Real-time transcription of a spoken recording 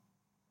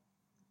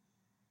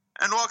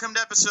and welcome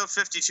to episode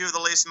 52 of the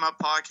Lace 'em Up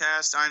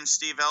podcast. I'm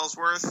Steve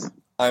Ellsworth.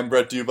 I'm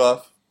Brett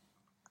Duboff.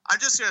 I'm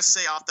just going to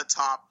say off the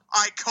top,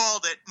 I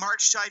called it. Mark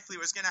Scheifele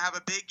was going to have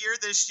a big year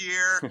this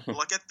year.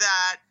 Look at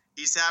that.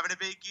 He's having a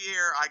big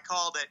year. I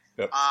called it.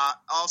 Yep.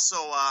 Also,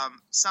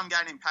 some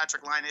guy named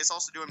Patrick Laine is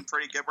also doing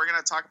pretty good. We're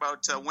going to talk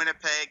about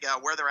Winnipeg,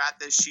 where they're at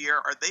this year.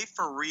 Are they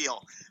for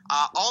real?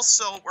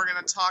 Also, we're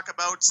going to talk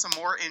about some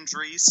more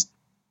injuries.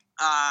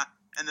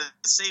 And the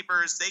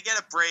Sabres, they get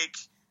a break,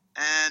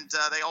 and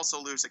they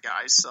also lose a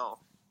guy. So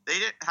they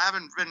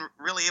haven't been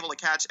really able to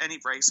catch any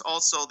breaks.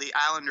 Also, the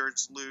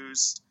Islanders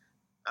lose,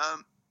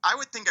 I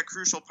would think, a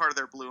crucial part of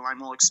their blue line.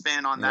 We'll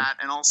expand on that.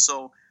 And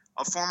also,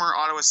 a former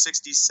Ottawa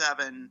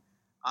 67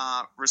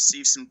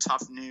 received some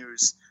tough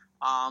news.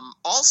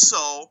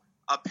 Also,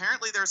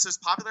 apparently there's this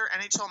popular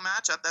NHL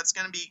matchup that's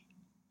going to be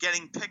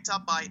getting picked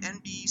up by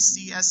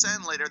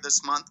NBCSN later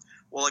this month.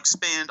 We'll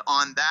expand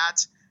on that.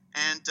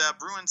 And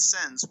Bruins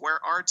Sens,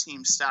 where our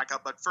teams stack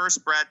up. But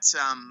first, Brett,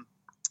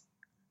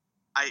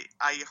 I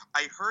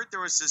heard there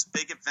was this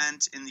big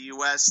event in the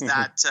U.S.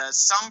 that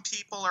some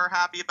people are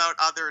happy about,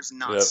 others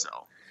not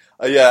so.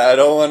 Yeah, I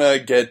don't want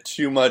to get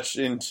too much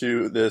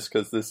into this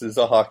because this is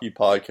a hockey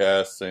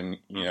podcast, and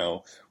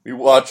we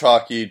watch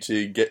hockey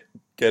to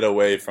get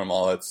away from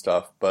all that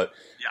stuff. But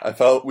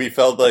we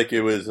felt like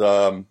it was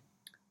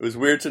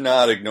weird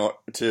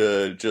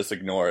to just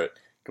ignore it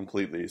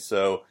completely.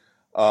 So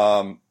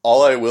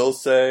all I will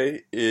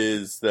say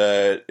is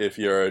that if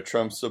you're a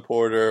Trump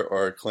supporter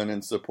or a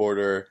Clinton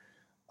supporter,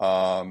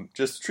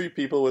 just treat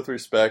people with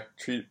respect.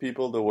 Treat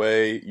people the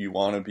way you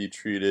want to be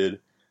treated.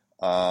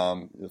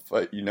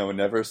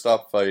 Never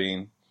stop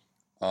fighting,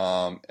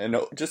 and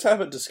just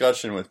have a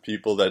discussion with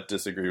people that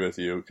disagree with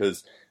you,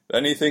 because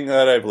anything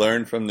that I've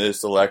learned from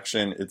this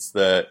election, it's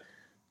that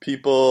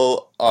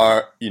people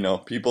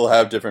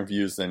have different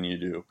views than you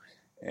do,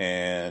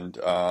 and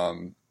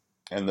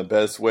the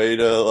best way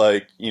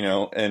to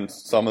and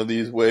some of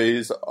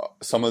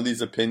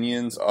these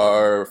opinions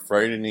are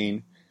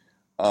frightening,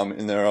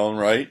 in their own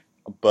right,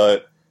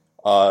 but,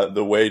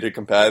 the way to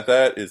combat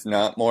that is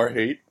not more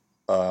hate.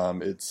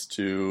 It's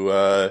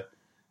to,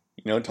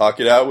 talk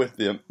it out with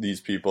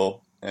these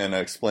people and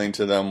explain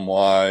to them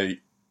why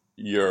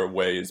your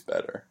way is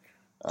better.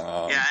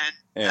 I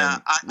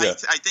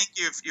think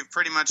you've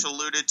pretty much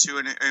alluded to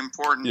an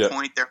important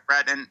point there,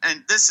 Brett. And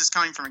this is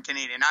coming from a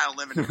Canadian. I don't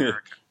live in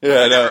America.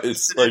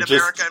 It's like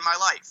America in my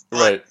life. But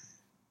right.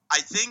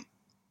 I think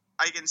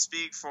I can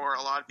speak for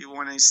a lot of people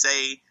when they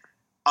say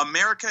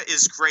America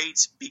is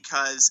great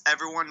because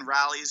everyone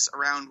rallies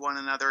around one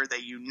another, they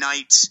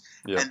unite,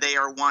 and they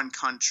are one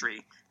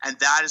country. And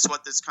that is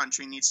what this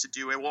country needs to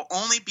do. It will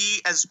only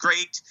be as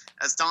great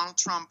as Donald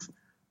Trump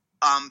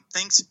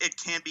thinks it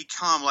can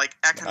become, like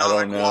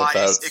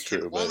economic-wise. It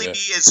can only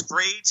be as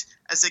great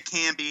as it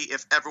can be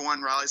if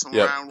everyone rallies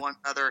around one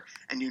another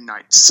and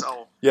unites.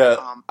 So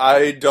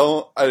I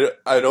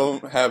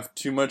don't have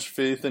too much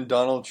faith in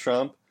Donald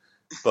Trump,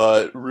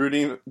 but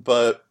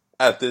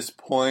at this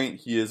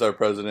point, he is our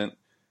president,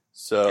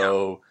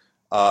 so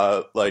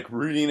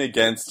rooting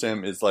against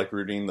him is like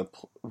rooting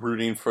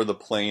for the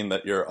plane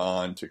that you're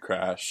on to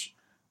crash.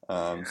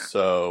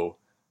 So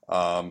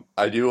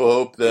I do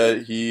hope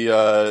that he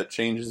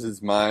changes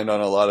his mind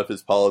on a lot of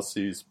his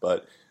policies,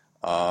 but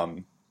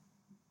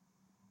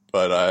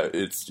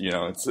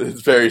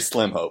it's very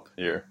slim hope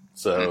here.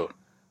 So.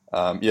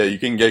 You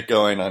can get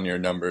going on your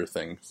number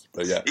things,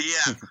 but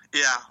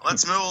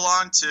Let's move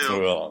along to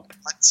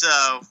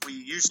what we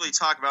usually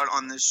talk about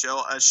on this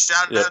show.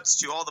 Shout-outs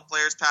to all the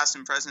players, past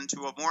and present,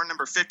 who have worn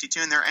number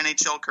 52 in their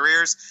NHL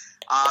careers.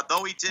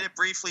 Though he did it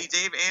briefly,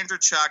 Dave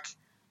Andreychuk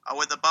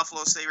with the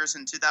Buffalo Sabres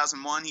in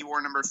 2001, he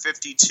wore number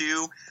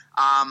 52.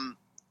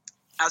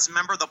 As a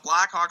member of the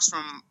Blackhawks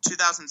from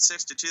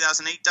 2006 to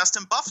 2008,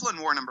 Dustin Byfuglien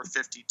wore number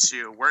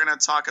 52. We're going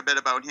to talk a bit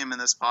about him in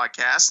this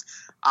podcast.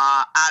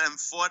 Adam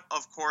Foote,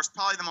 of course,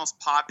 probably the most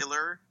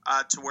popular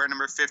to wear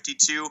number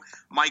 52.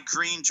 Mike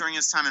Green, during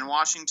his time in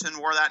Washington,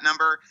 wore that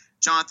number.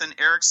 Jonathan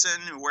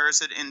Ericsson, who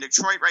wears it in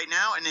Detroit right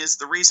now, and is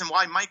the reason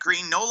why Mike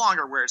Green no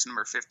longer wears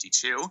number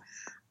 52.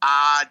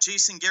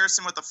 Jason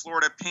Garrison with the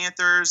Florida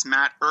Panthers.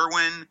 Matt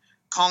Irwin.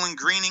 Colin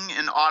Greening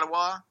in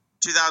Ottawa,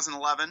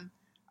 2011.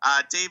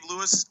 Dave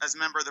Lewis as a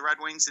member of the Red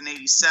Wings in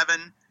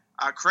 87,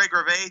 Craig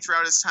Rivet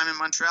throughout his time in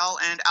Montreal,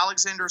 and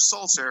Alexander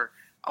Sulzer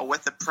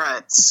with the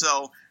Preds.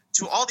 So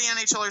to all the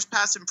NHLers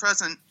past and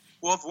present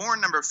who have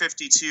worn number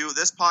 52,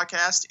 this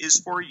podcast is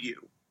for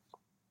you.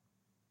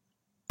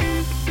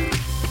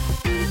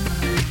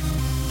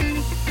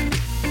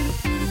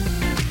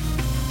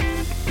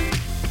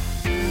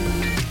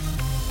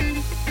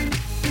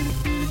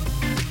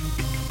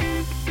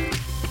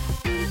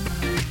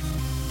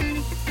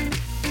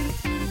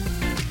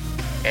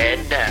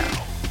 And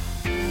now,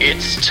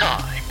 it's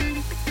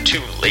time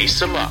to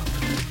lace 'em up.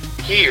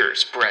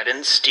 Here's Brett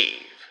and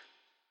Steve.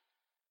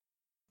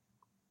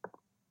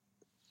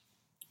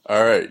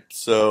 All right,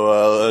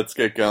 so let's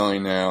get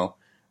going now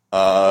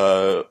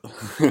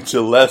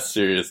to less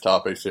serious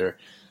topics here.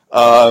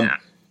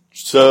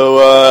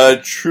 So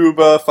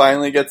Trouba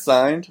finally gets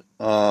signed.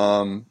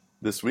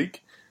 this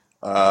week.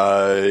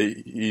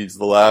 He's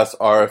the last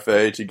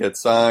RFA to get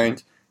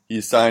signed.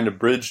 He signed a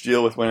bridge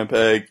deal with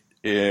Winnipeg,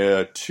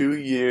 2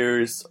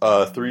 years,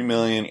 $3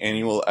 million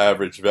annual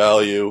average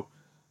value.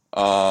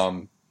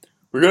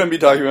 We're going to be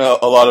talking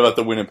a lot about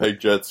the Winnipeg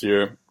Jets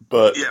here,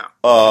 but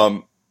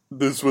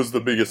this was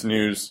the biggest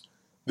news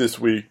this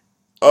week.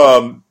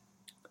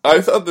 I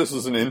thought this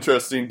was an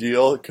interesting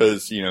deal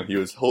because, he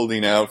was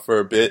holding out for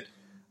a bit,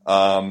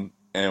 and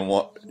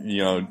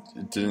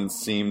it didn't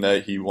seem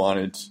that he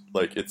wanted,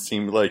 it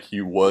seemed like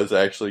he was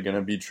actually going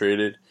to be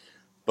traded.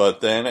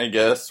 But then I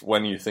guess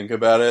when you think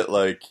about it,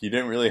 he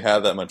didn't really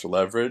have that much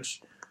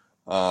leverage.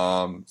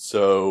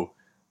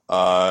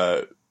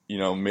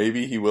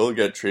 Maybe he will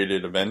get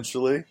traded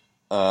eventually.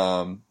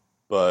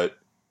 But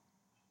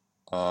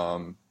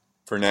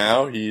for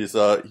now, he's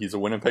a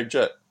Winnipeg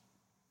Jet.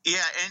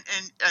 Yeah,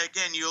 and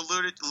again, you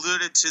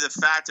alluded to the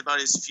fact about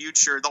his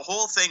future. The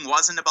whole thing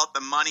wasn't about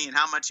the money and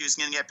how much he was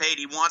going to get paid.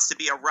 He wants to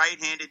be a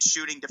right-handed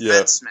shooting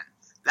defenseman.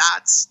 Yeah.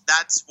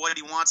 That's what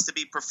he wants to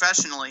be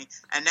professionally.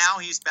 And now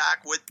he's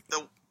back with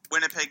the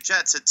Winnipeg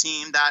Jets, a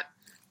team that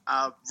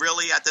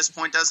really at this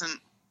point doesn't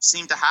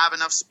seem to have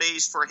enough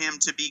space for him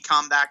to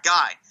become that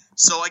guy.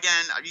 So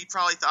again, he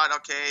probably thought,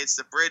 okay, it's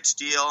the bridge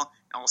deal.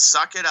 I'll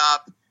suck it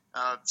up.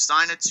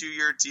 Sign a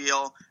 2-year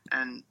deal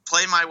and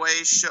play my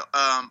way,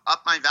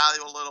 up my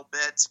value a little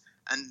bit,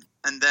 and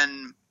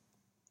then,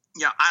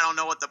 I don't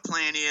know what the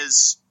plan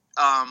is,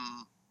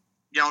 down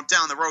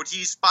the road.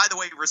 He's, by the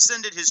way,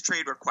 rescinded his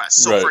trade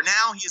request. So for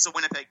now, he's a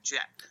Winnipeg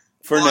Jet.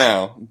 For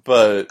now,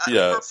 again,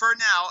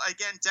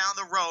 down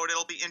the road,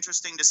 it'll be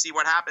interesting to see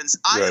what happens.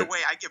 Either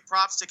way, I give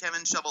props to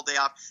Kevin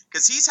Shoveldayoff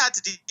because he's had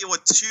to deal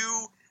with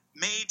 2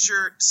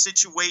 major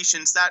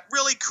situations that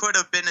really could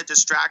have been a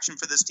distraction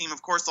for this team.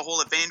 Of course, the whole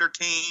Evander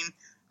Kane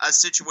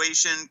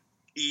situation,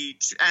 he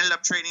ended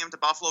up trading him to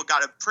Buffalo,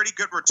 got a pretty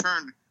good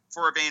return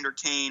for Evander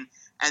Kane,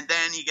 and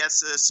then he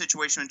gets the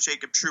situation with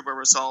Jacob Trouba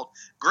resolved.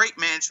 Great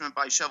management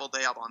by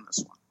Shoveldayoff on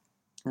this one.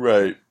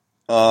 Right.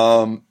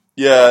 I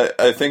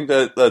think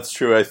that's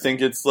true. I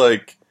think it's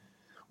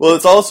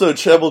it's also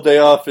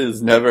Shoveldayoff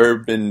has never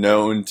been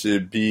known to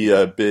be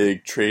a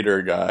big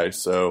trader guy,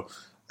 so...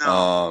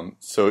 No.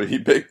 So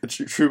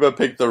Trouba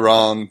picked the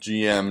wrong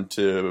GM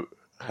to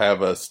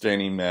have a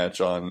standing match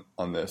on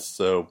this.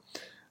 So,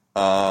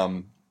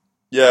 I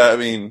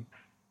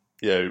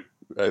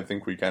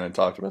think we kind of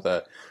talked about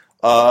that.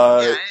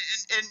 Let's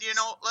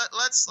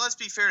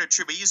be fair to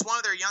Trouba. He's one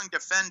of their young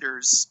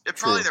defenders,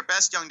 probably their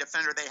best young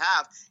defender they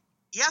have.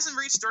 He hasn't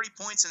reached 30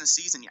 points in a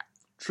season yet.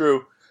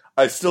 True.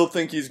 I still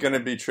think he's going to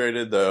be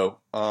traded, though.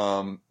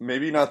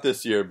 Maybe not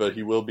this year, but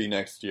he will be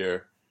next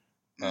year.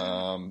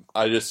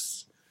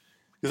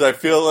 Because I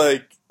feel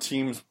like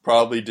teams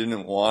probably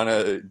didn't want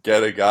to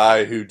get a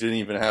guy who didn't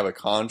even have a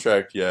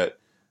contract yet.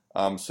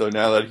 So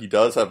now that he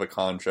does have a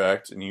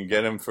contract, and you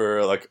get him for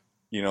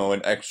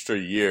an extra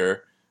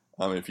year,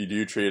 if you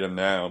do trade him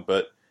now.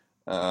 But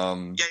you're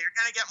going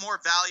to get more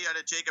value out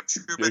of Jacob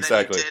Trouba than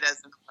you did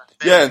as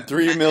and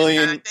 $3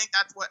 million. And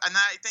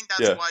I think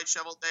that's why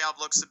Shoveldayoff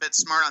looks a bit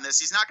smart on this.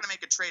 He's not going to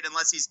make a trade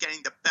unless he's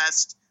getting the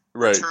best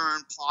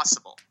return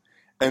possible.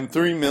 And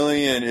 $3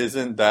 million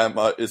isn't that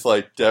much. It's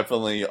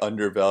definitely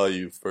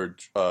undervalued for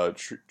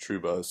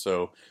Trouba.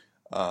 So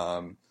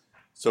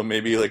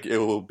maybe it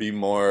will be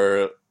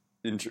more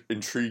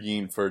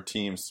intriguing for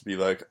teams to be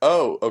like,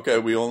 oh, okay,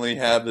 we only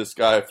have this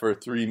guy for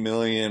 $3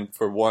 million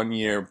for 1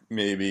 year,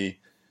 maybe.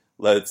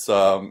 Let's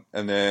and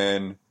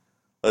then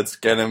let's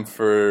get him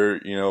for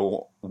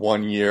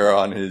 1 year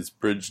on his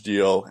bridge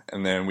deal,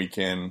 and then we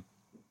can.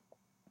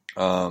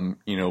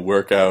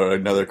 Work out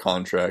another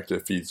contract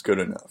if he's good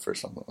enough or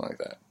something like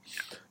that.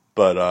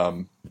 But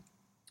I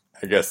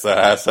guess that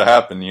has to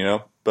happen,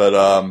 But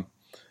all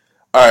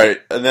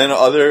right, and then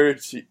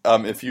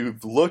if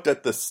you've looked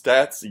at the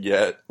stats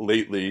yet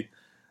lately,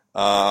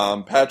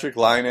 Patrick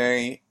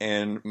Laine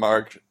and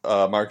Mark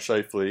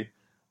Scheifele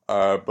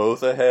are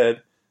both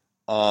ahead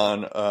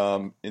on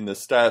in the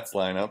stats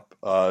lineup.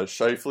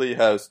 Scheifele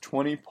has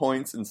 20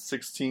 points in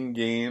 16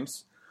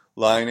 games.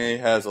 Laine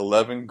has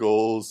 11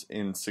 goals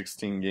in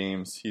 16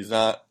 games. He's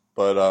not,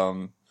 but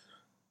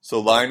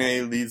so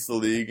Laine leads the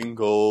league in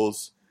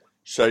goals.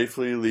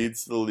 Scheifele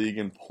leads the league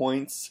in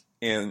points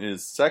and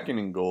is second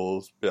in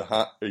goals.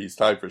 He's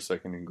tied for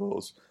second in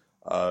goals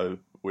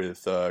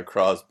with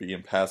Crosby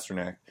and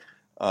Pasternak.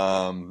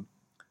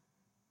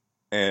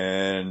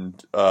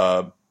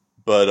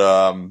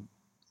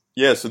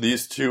 So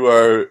these two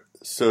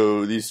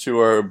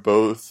are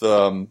both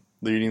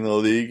leading the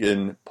league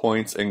in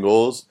points and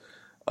goals.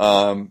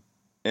 And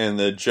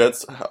the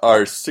Jets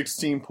are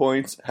 16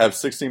 points in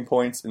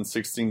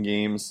 16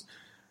 games.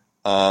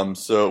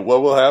 So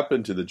what will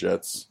happen to the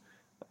Jets?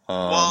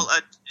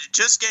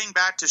 Just getting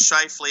back to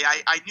Scheifele,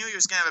 I knew he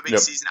was going to have a big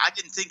season. I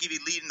didn't think he'd be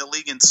leading the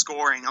league in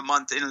scoring a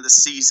month into the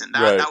season.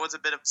 That was a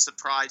bit of a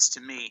surprise to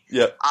me.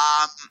 Yep.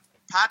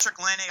 Patrick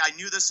Laine, I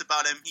knew this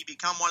about him. He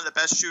become one of the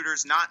best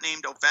shooters, not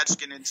named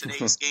Ovechkin in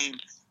today's game.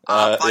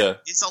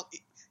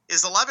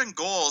 His 11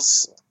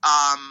 goals,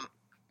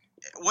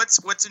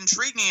 what's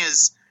intriguing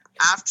is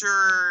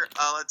after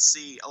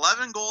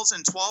 11 goals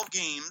in 12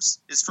 games,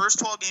 his first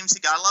 12 games he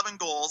got 11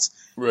 goals,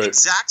 right.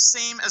 Exact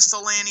same as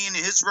Delaney in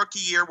his rookie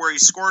year where he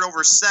scored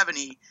over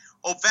 70.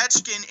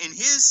 Ovechkin in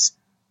his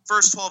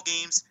first 12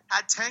 games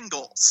had 10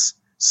 goals.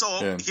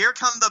 So here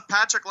come the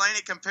Patrick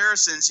Laine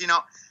comparisons. You know,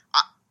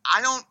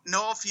 I don't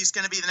know if he's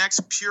going to be the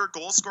next pure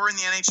goal scorer in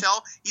the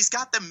NHL. He's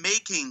got the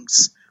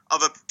makings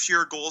of a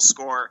pure goal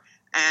scorer,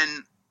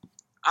 and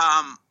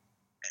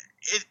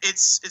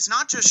it's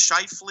not just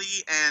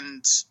Scheifele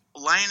and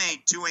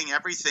Laine doing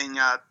everything.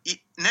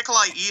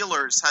 Nikolai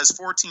Ehlers has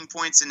 14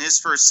 points in his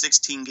first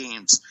 16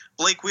 games.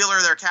 Blake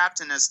Wheeler, their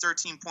captain, has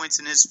 13 points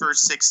in his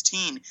first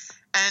 16.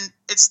 And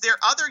it's their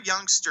other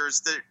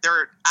youngsters that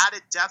they're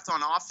added depth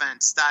on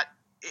offense that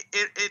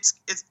it's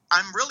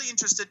I'm really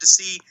interested to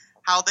see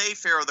how they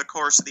fare over the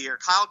course of the year.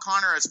 Kyle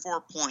Connor has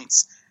 4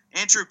 points.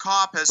 Andrew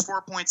Kopp has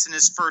 4 points in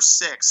his first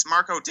 6.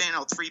 Marco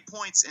Dano, 3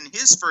 points in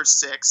his first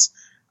 6.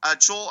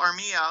 Joel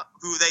Armia,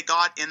 who they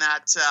got in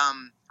that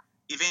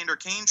Evander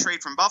Kane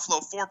trade from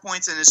Buffalo, 4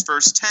 points in his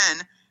first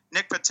 10.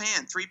 Nick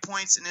Patan, 3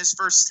 points in his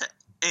first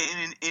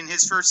in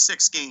his first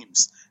 6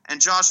 games.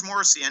 And Josh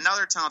Morrissey,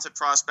 another talented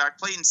prospect,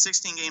 played in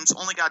 16 games,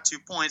 only got 2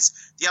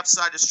 points. The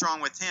upside is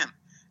strong with him.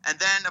 And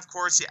then, of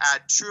course, you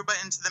add Trouba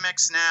into the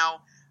mix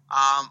now.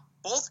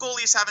 Both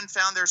goalies haven't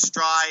found their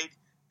stride.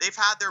 They've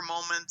had their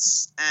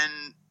moments,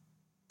 and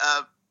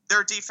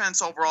their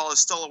defense overall is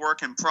still a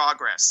work in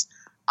progress.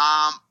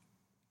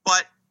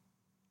 But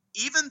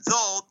even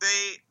though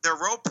their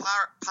road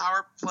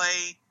power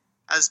play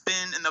has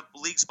been in the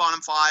league's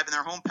bottom 5 and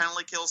their home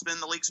penalty kill has been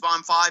in the league's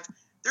bottom 5,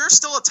 they're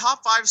still a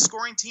top 5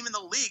 scoring team in the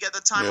league at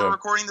the time we're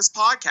recording this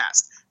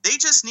podcast. They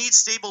just need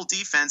stable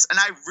defense, and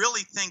I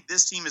really think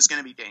this team is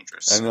going to be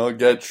dangerous. And they'll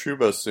get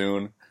Trouba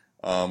soon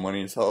when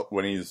he's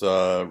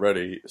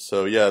ready.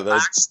 So yeah,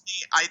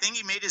 actually, I think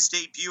he made his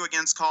debut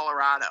against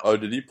Colorado. Oh,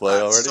 did he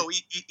play already? So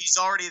he's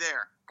already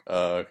there.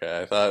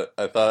 Okay. I thought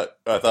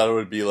it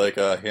would be like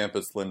a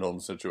Hampus Lindholm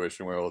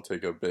situation where it'll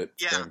take a bit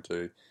for him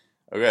to.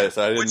 Okay,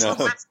 so I didn't know.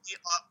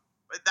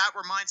 That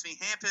reminds me,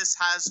 Hampus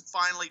has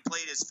finally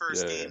played his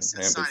first game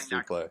since signing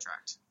that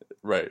contract.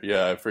 Right.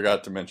 Yeah, I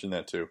forgot to mention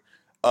that too.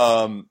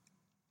 Yeah,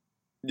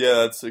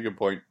 that's a good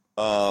point.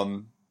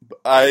 I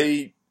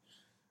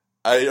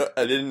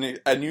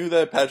knew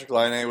that Patrick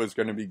Laine was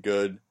going to be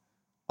good.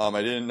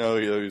 I didn't know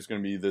he was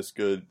going to be this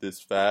good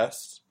this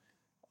fast.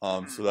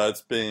 So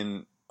that's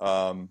been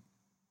crazy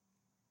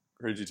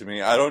to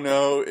me. I don't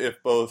know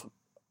if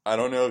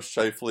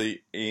Scheifele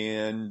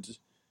and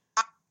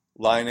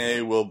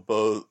Laine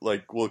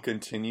will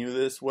continue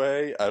this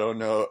way. I don't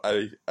know.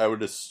 I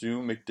would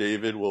assume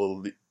McDavid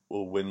will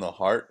win the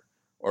Hart,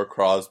 or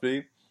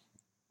Crosby,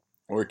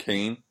 or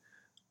Kane.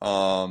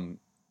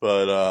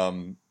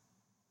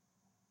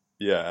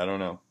 Yeah, I don't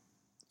know.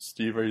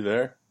 Steve, are you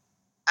there?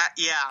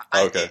 Yeah.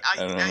 Okay. I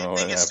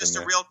think it's just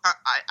a real.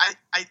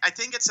 I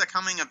think it's a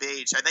coming of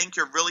age. I think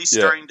you're really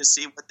starting to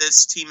see what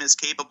this team is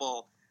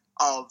capable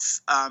of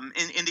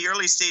in the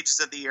early stages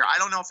of the year. I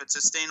don't know if it's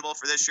sustainable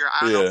for this year.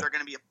 I don't know if they're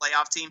going to be a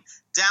playoff team.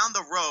 Down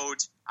the road,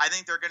 I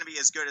think they're going to be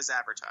as good as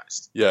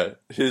advertised. Yeah.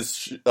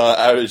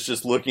 I was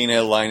just looking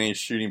at Laine's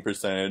shooting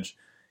percentage.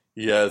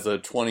 He has a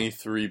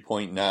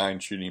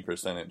 23.9 shooting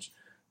percentage.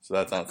 So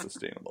that's not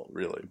sustainable,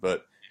 really.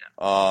 But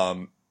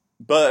I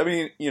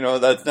mean,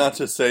 that's not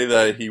to say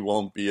that he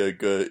won't be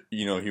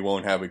he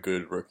won't have a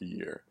good rookie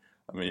year.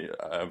 I mean,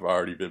 I've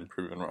already been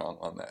proven wrong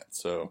on that.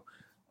 So,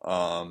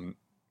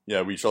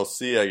 yeah, we shall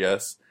see, I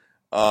guess.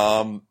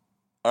 All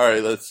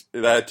right,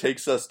 that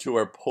takes us to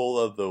our poll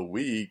of the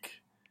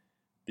week,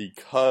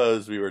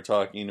 because we were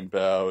talking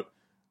about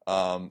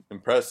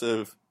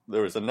impressive.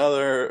 There was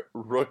another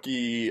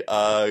rookie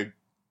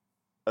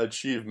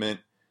achievement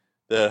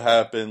that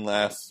happened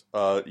last,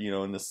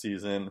 in the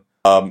season.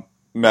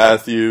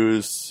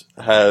 Matthews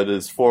had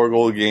his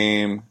 4-goal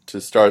game to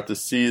start the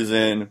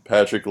season.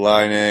 Patrick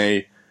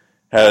Laine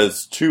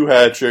has 2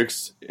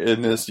 hat-tricks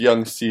in this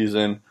young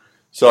season.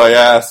 So I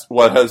asked,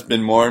 what has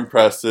been more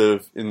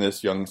impressive in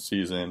this young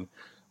season?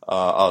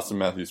 Austin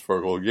Matthews'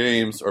 4-goal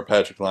games or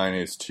Patrick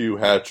Laine's 2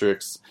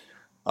 hat-tricks?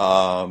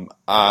 So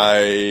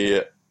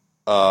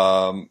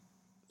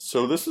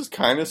this is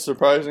kind of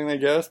surprising, I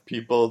guess.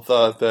 People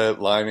thought that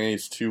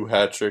Laine's 2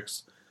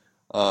 hat-tricks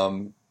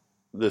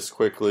this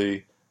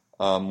quickly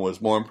was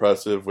more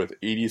impressive, with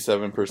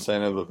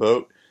 87% of the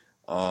vote,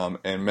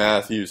 and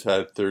Matthews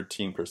had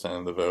 13%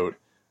 of the vote.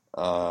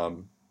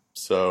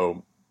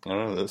 So I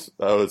don't know,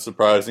 that was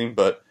surprising,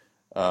 but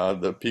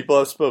the people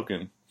have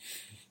spoken.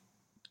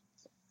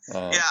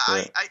 I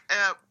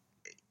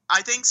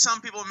think some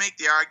people make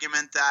the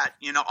argument that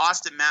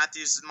Austin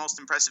Matthews is the most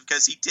impressive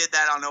because he did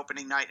that on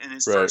opening night in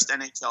his first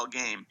NHL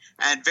game,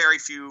 and very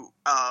few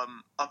of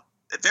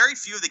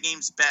the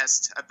game's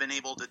best have been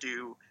able to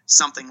do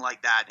something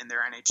like that in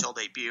their NHL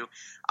debut.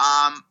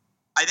 I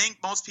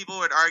think most people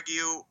would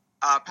argue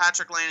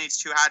Patrick Laine's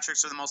 2 hat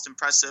tricks are the most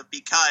impressive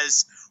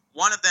because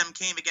one of them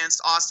came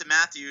against Austin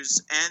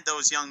Matthews and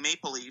those young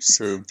Maple Leafs.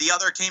 True. The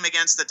other came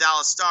against the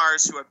Dallas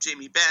Stars, who have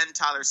Jamie Benn,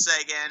 Tyler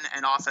Seguin,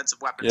 and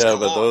offensive weapons. Yeah,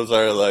 but those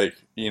are like,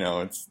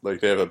 it's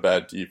like they have a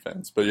bad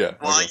defense. But yeah.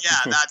 Well, okay.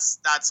 yeah,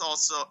 that's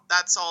also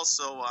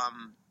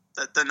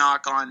the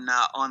knock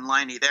on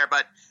Laine there,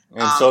 but.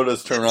 And so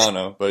does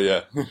Toronto, but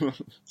yeah.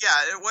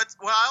 Yeah, what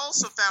I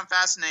also found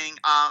fascinating,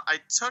 I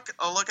took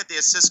a look at the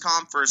assist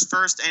column for his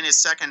first and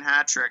his second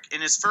hat trick. In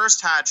his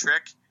first hat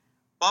trick,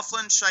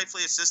 Byfuglien and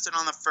Scheifele assisted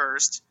on the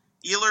first,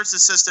 Ehlers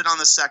assisted on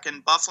the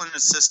second, Byfuglien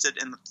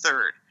assisted in the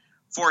third.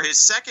 For his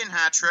second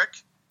hat trick,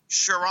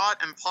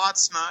 Sherratt and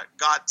Potsma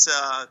got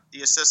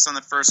the assists on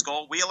the first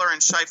goal, Wheeler and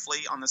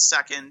Scheifele on the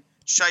second,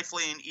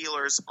 Scheifele and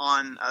Ehlers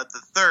on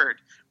the third.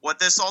 What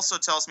this also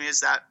tells me is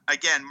that,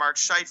 again, Mark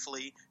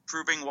Scheifele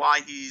proving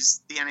why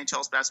he's the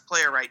NHL's best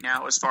player right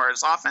now as far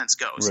as offense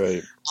goes.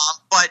 Right.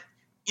 But,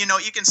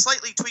 you can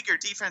slightly tweak your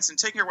defense and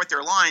tinker with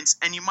your lines,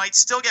 and you might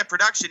still get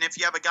production if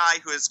you have a guy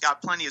who has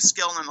got plenty of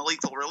skill and a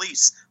lethal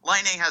release.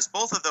 Laine has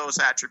both of those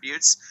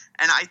attributes,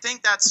 and I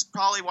think that's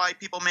probably why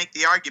people make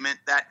the argument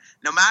that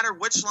no matter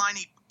which line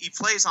he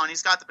plays on,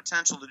 he's got the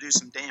potential to do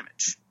some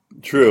damage.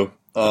 True.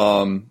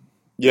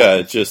 Yeah,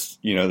 it's just,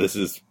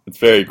 it's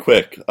very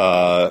quick.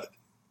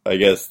 I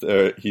guess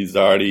he's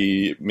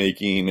already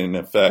making an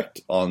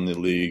effect on the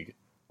league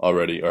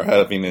already, or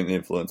having an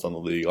influence on the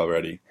league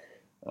already.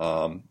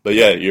 But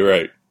yeah, you're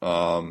right.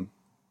 And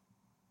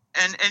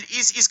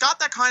he's got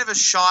that kind of a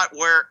shot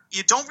where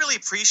you don't really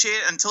appreciate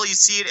it until you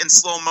see it in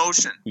slow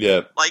motion.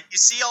 Yeah. Like you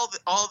see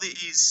all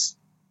these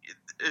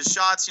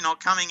shots,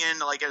 coming in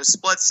like at a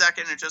split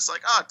second and just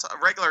like, a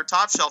regular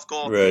top shelf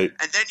goal. Right.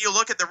 And then you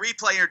look at the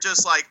replay and you're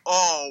just like,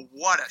 oh,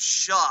 what a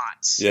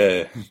shot.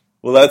 Yeah.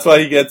 Well, that's why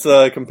he gets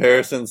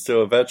comparisons to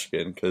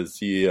Ovechkin, because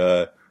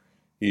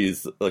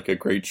he's like a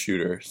great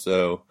shooter.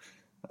 So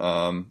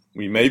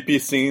we might be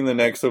seeing the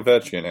next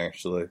Ovechkin,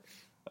 actually.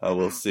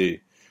 We'll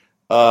see.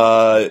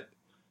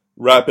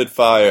 Rapid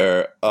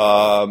fire.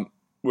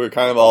 We're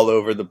kind of all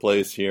over the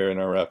place here in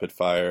our rapid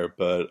fire,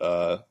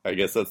 but I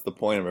guess that's the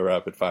point of a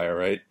rapid fire,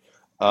 right?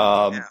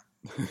 Yeah.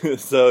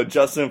 So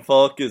Justin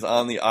Falk is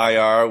on the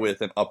IR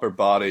with an upper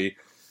body.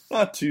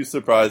 Not too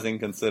surprising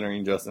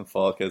considering Justin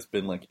Falk has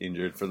been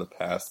injured for the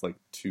past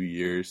 2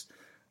 years.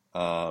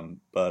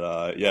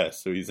 But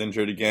so he's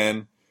injured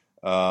again.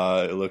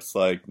 It looks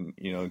like,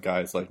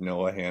 guys like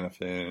Noah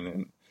Hannafin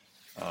and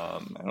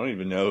I don't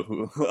even know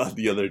who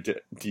the other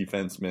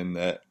defenseman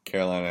that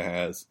Carolina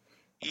has.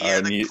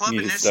 Yeah, the club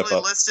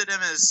initially listed him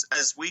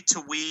as week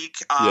to week.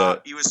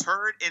 He was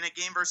hurt in a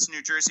game versus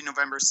New Jersey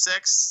November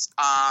 6th.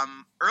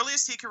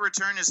 Earliest he could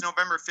return is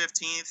November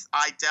 15th.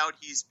 I doubt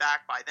he's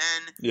back by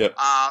then. Yep.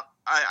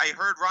 I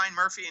heard Ryan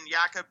Murphy and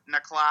Jakob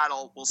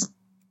Nakladel will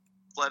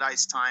split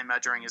ice time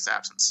during his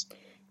absence.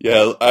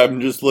 Yeah,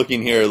 I'm just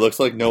looking here. It looks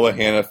like Noah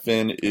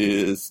Hannafin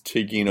is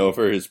taking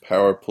over his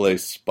power play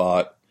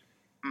spot.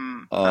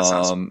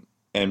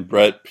 And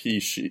Brett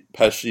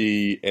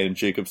Pesce and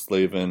Jacob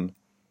Slavin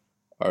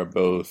are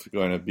both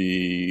going to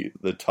be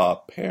the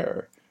top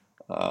pair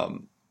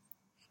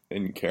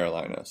in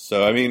Carolina.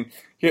 So, I mean,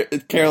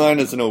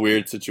 Carolina's in a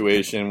weird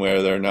situation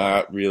where they're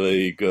not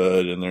really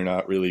good and they're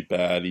not really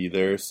bad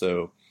either.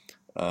 So,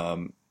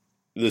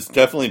 this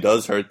definitely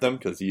does hurt them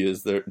because he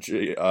is their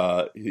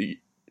he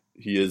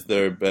is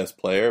their best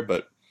player.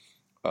 But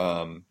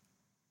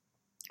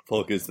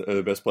Falk is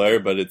the best player,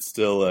 but it's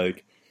still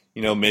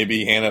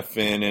maybe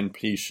Hannafin and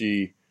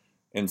Pesce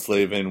and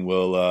Slavin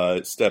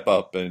will step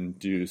up and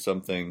do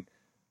something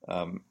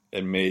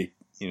and make,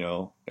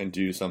 and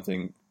do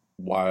something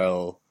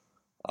while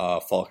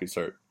Falk is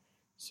hurt.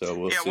 So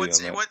we'll see on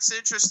that. What's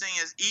interesting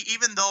is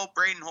even though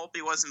Braden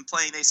Holtby wasn't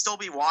playing, they still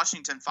beat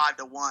Washington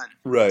 5-1.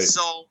 Right.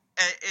 So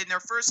in their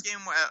first game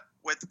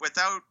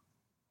without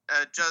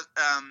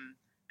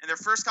in their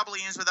first couple of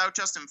games without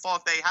Justin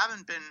Falk, they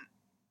haven't been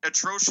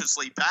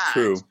atrociously bad.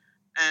 True.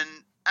 And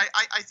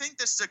I think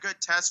this is a good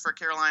test for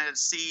Carolina to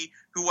see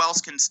who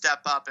else can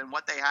step up and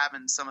what they have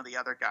in some of the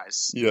other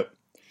guys. Yep.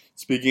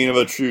 Speaking of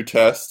a true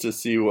test to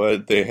see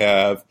what they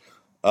have,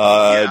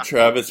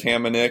 Travis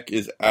Hamonic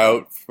is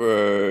out for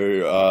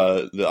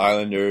the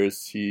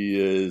Islanders. He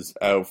is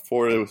out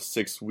 4 to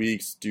 6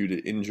 weeks due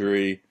to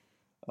injury.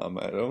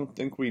 I don't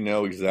think we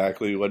know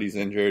exactly what he's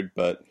injured,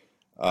 but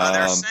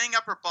they're saying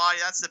upper body.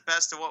 That's the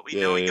best of what we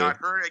know. He got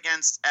hurt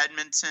against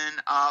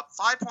Edmonton.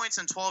 5 points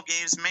in 12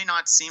 games may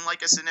not seem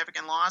like a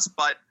significant loss,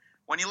 but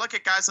when you look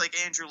at guys like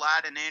Andrew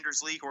Ladd and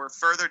Anders Lee who are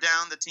further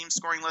down the team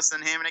scoring list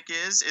than Hamonic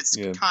is, it's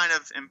kind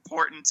of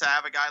important to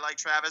have a guy like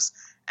Travis.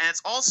 And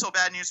it's also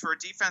bad news for a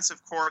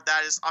defensive core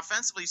that is,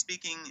 offensively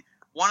speaking,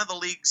 one of the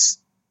league's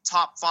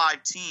top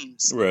 5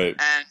 teams. Right.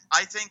 And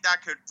I think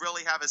that could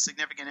really have a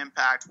significant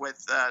impact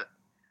with a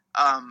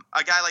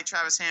guy like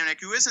Travis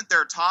Hamonic, who isn't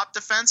their top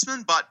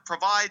defenseman, but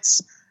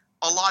provides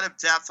a lot of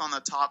depth on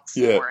the top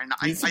 4. And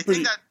I think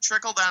that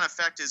trickle-down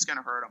effect is going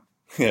to hurt him.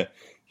 Yeah.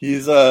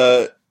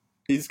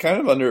 he's kind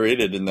of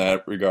underrated in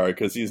that regard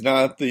because he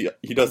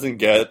doesn't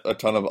get a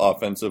ton of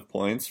offensive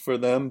points for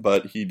them,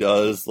 but he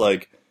does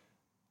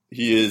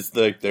he is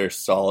their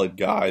solid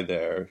guy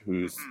there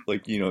who's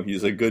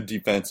he's a good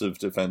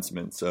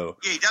defenseman. So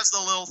yeah, he does the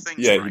little things.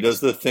 Yeah, right. He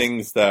does the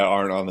things that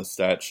aren't on the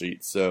stat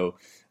sheet. So,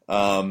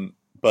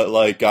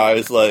 but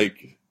guys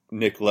like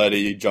Nick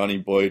Leddy,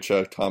 Johnny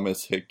Boychuk,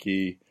 Thomas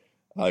Hickey,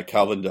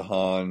 Calvin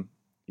DeHaan,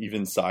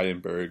 even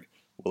Seidenberg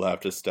will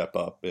have to step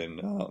up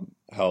and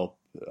help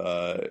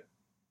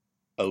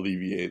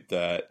alleviate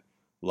that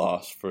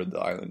loss for the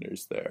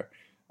Islanders there.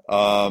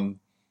 Okay,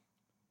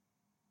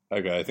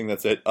 I think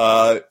that's it.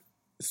 I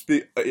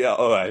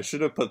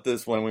should have put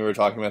this when we were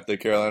talking about the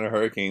Carolina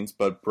Hurricanes,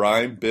 but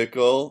Brian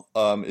Bickle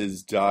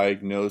is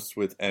diagnosed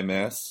with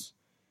MS.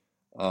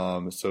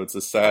 So it's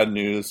a sad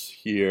news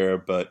here,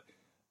 but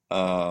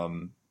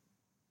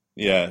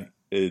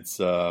it's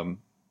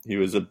he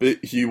was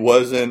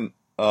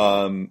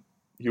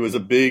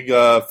a big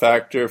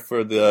factor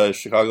for the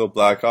Chicago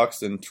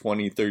Blackhawks in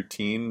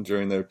 2013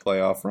 during their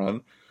playoff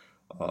run.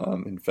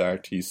 In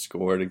fact, he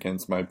scored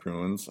against my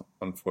Bruins,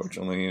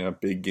 unfortunately, in a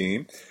big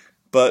game.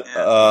 But,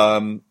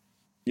 so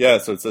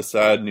it's a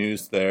sad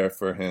news there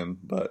for him.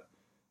 But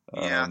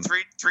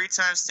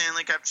three-time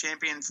Stanley Cup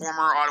champion,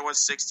 former Ottawa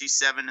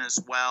 67 as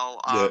well,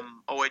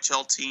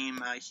 OHL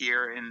team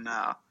here in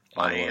my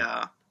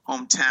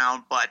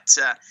hometown. But,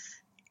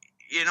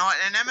 an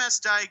MS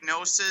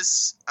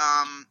diagnosis,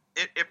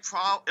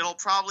 it'll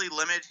probably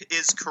limit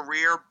his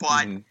career,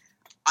 but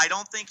I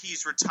don't think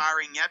he's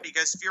retiring yet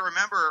because if you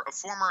remember, a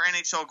former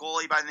NHL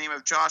goalie by the name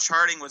of Josh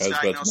Harding was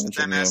diagnosed with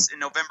MS in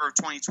November of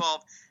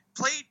 2012.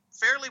 Played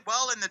fairly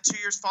well in the 2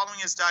 years following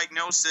his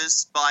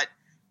diagnosis, but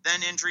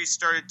then injuries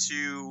started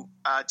to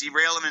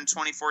derail him in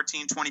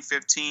 2014,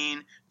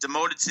 2015,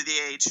 demoted to the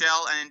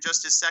AHL, and in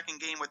just his second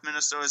game with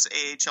Minnesota's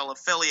AHL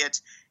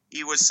affiliate,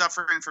 he was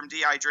suffering from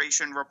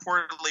dehydration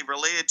reportedly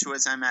related to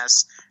his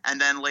MS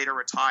and then later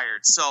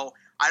retired. So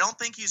I don't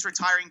think he's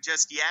retiring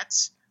just yet,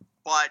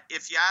 but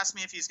if you ask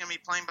me if he's going to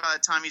be playing by the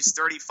time he's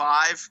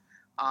 35,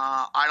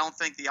 I don't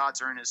think the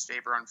odds are in his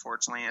favor,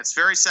 unfortunately. It's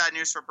very sad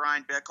news for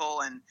Brian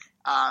Bickle, and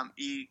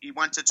he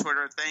went to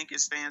Twitter to thank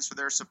his fans for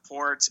their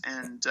support,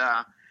 and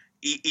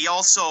he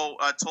also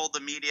told the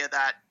media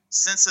that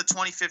since the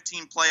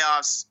 2015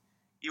 playoffs,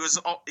 he was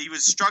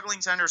struggling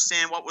to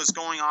understand what was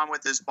going on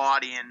with his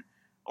body, and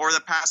over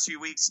the past few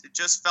weeks, it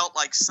just felt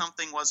like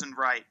something wasn't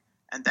right,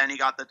 and then he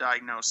got the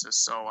diagnosis.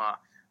 So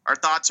our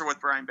thoughts are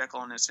with Brian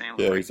Bickle and his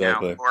family now,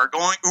 who are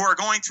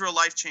going through a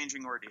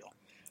life-changing ordeal.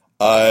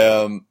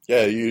 I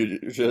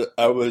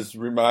was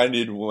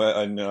reminded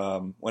when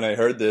I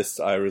heard this,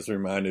 I was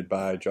reminded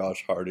by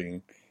Josh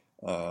Harding,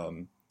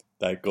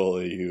 that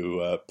goalie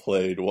who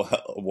played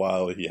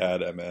while he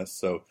had MS.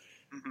 So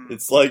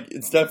it's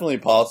definitely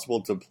possible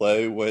to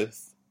play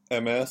with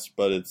MS,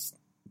 but it's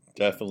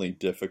definitely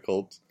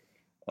difficult.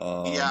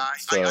 I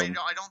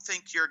don't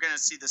think you're going to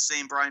see the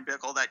same Brian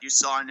Bickle that you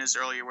saw in his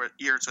earlier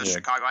years with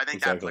Chicago. I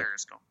think that player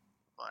is going.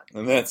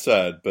 And that's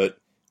sad, but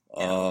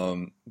at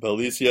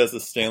least he has the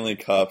Stanley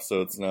Cup,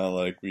 so it's not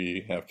like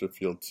we have to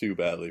feel too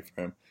badly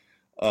for him.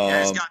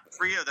 He's got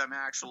 3 of them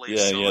actually.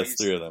 Yeah, so he has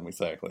 3 of them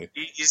exactly.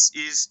 He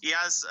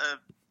has.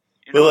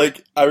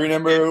 But I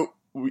remember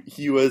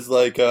he was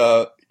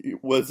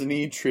wasn't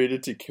he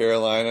traded to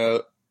Carolina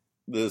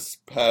this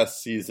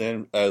past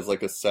season as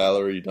a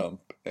salary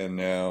dump, and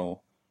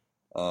now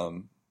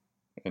I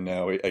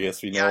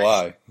guess we know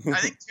why. I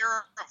think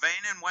Tara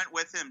Vainen went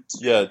with him too.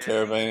 Yeah,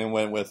 Tara Vainen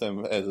went with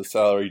him as a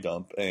salary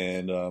dump,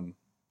 and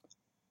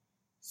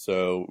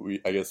so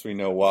I guess we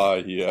know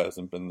why he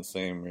hasn't been the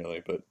same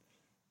really. But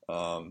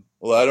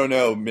I don't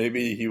know.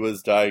 Maybe he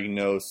was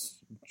diagnosed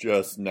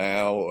just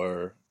now,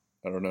 or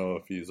I don't know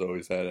if he's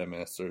always had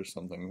MS or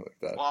something like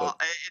that. Well,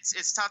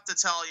 it's tough to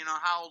tell.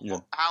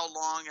 How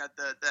long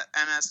the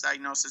MS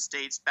diagnosis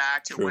dates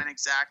back to when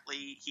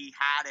exactly he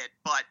had it,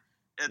 but.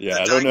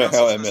 I don't know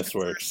how MS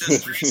works.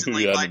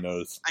 Recently, I didn't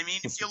notice. I mean,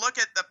 if you look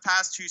at the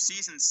past 2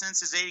 seasons, since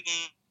his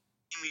 80-game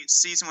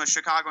season with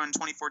Chicago in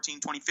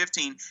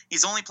 2014-2015,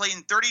 he's only played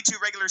in 32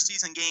 regular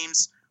season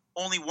games,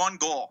 only 1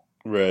 goal.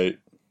 Right.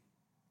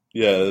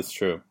 Yeah, that's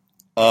true.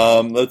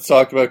 Let's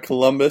talk about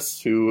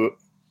Columbus, who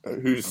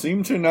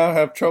seem to not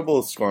have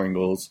trouble scoring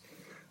goals.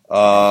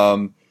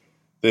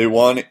 They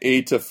won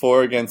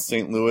 8-4 against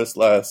St. Louis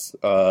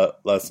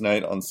last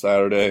night on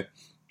Saturday.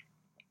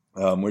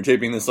 We're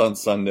taping this on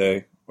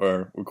Sunday,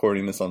 or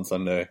recording this on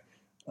Sunday.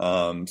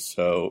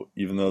 So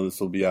even though this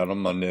will be out on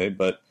Monday,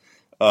 but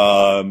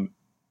 8-4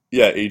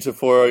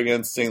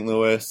 against St.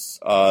 Louis.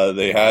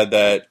 They had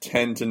that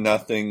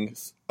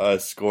 10-0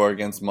 score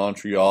against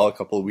Montreal a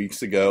couple of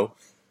weeks ago.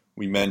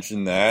 We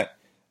mentioned that.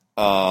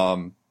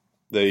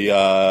 They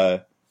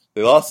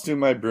lost to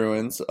my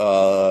Bruins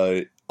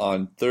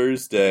on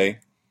Thursday,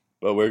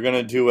 but we're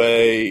gonna do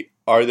a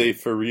 "Are They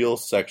For Real"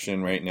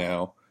 section right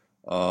now.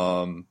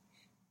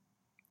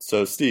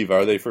 So, Steve,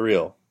 are they for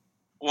real?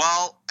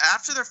 Well,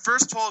 after their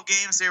first 12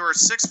 games, they were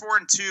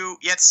 6-4-2,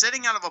 yet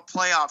sitting out of a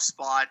playoff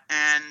spot,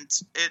 and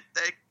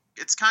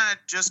it's kind of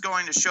just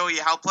going to show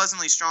you how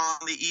pleasantly strong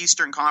the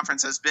Eastern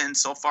Conference has been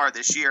so far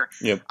this year.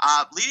 Yep.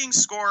 Leading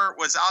scorer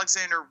was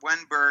Alexander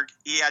Wenberg.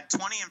 He had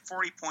 20 and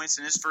 40 points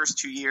in his first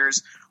 2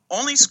 years.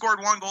 Only scored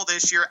 1 goal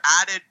this year,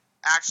 added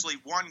actually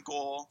 1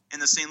 goal in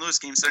the St. Louis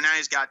game, so now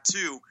he's got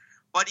 2.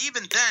 But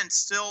even then,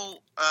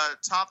 still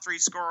top 3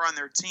 scorer on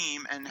their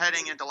team, and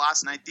heading into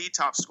last night, the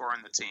top scorer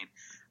on the team.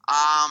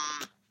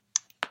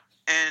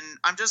 And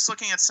I'm just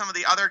looking at some of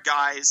the other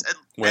guys,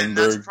 and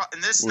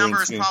this number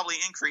has probably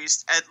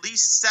increased. At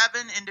least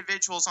 7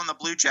 individuals on the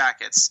Blue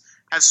Jackets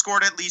have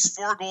scored at least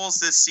 4 goals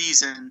this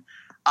season,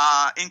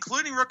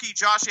 including rookie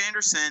Josh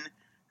Anderson,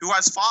 who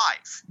has 5.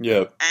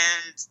 Yep.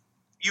 And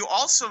you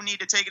also need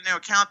to take into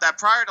account that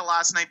prior to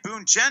last night,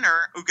 Boone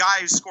Jenner, a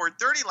guy who scored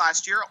 30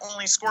 last year,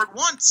 only scored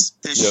once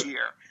this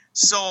year.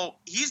 So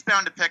he's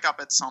bound to pick up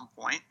at some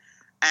point.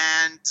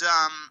 And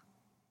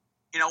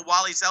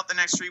while he's out the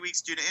next 3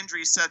 weeks due to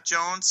injury, Seth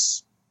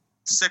Jones,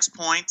 6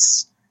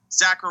 points.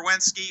 Zach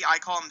Rowinski, I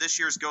call him this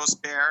year's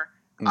Ghost Bear.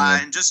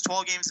 In just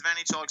 12 games of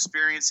NHL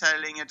experience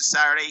heading into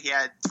Saturday, he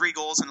had 3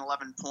 goals and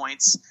 11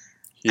 points.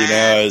 He now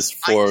has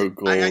 4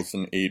 goals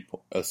and 8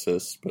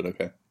 assists, but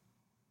okay.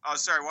 Oh,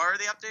 sorry, what are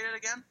they updated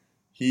again?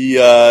 He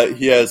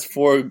has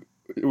 4...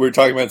 We're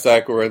talking about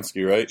Zach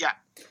Rowinski, right?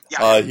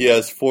 Yeah. He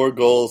has 4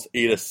 goals,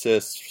 8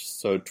 assists,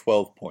 so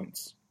 12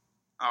 points.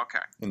 Okay.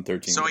 In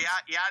 13 So games.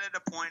 he added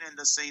a point in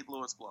the St.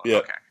 Louis blowout. Yeah.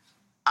 Okay.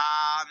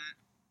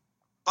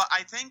 But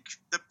I think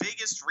the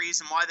biggest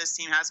reason why this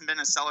team hasn't been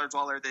a cellar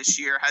dweller this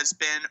year has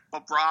been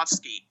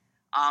Bobrovsky.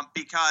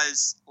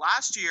 Because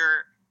last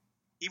year,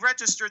 he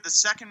registered the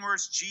second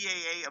worst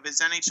GAA of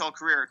his NHL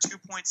career,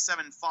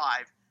 2.75.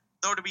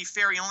 Though, to be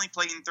fair, he only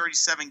played in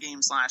 37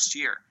 games last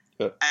year.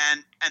 Yeah.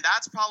 And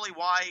that's probably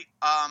why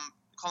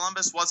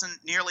Columbus wasn't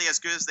nearly as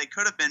good as they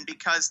could have been,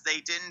 because they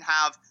didn't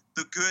have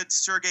the good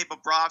Sergei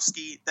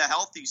Bobrovsky, the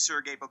healthy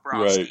Sergei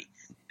Bobrovsky. Right.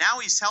 Now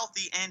he's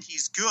healthy and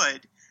he's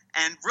good.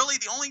 And really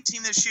the only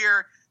team this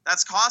year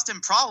that's caused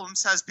him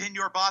problems has been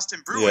your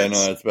Boston Bruins. Yeah, no,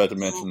 I was about to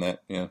mention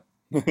that. Yeah.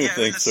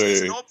 Thanks for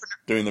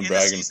doing the bragging for me. In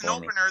the season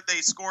opener,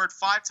 they scored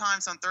 5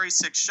 times on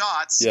 36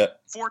 shots. Yeah.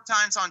 4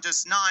 times on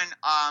just 9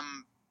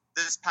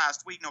 this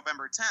past week,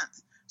 November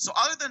 10th. So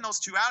other than those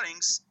 2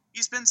 outings,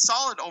 he's been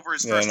solid over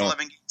his first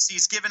 11 games.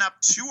 He's given up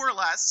 2 or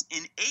less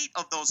in 8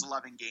 of those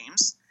 11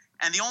 games.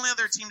 And the only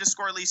other team to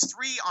score at least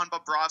 3 on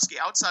Bobrovsky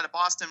outside of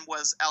Boston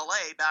was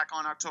LA back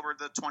on October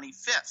the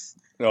 25th.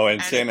 Oh,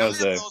 and San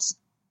Jose.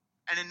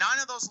 And in 9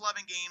 of those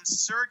 11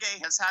 games,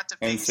 Sergei has had to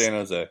face... And San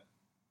Jose.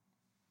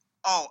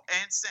 Oh,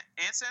 and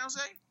San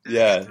Jose?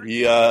 Yeah,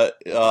 he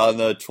on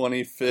the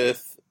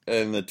 25th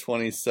and the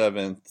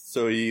 27th.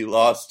 So he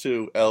lost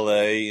to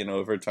LA in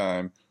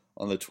overtime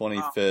on the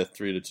 25th,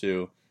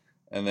 3-2.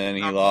 And then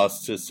he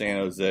lost to San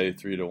Jose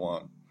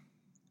 3-1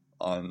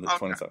 on the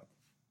 27th.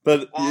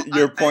 But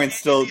your point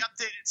still...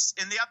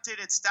 In the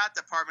updated stat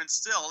department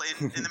still,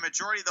 in the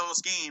majority of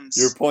those games...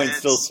 Your point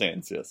still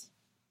stands, yes.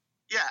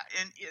 Yeah,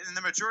 in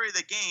the majority of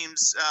the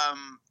games,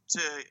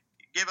 to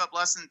give up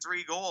less than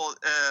 3 goals,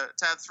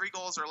 to have 3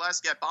 goals or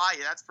less get by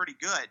you, that's pretty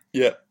good.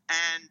 Yeah.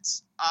 And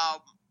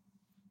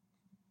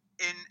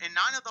in 9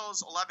 of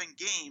those 11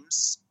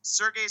 games,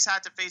 Sergei's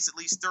had to face at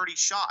least 30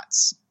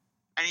 shots.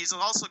 And he's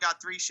also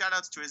got 3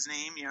 shutouts to his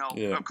name.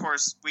 Of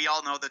course, we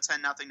all know the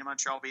 10-0 to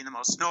Montreal being the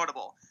most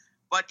notable.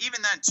 But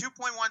even then,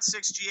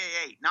 2.16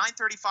 GAA,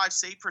 935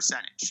 save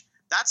percentage.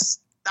 That's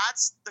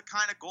the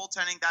kind of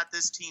goaltending that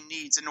this team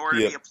needs in order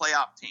to be a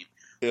playoff team.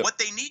 Yep. What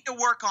they need to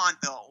work on,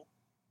 though,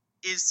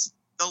 is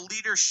the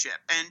leadership.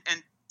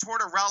 And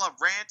Tortorella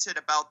ranted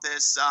about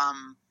this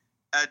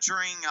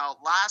during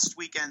last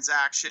weekend's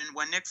action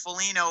when Nick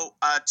Foligno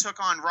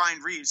took on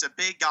Ryan Reeves, a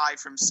big guy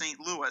from St.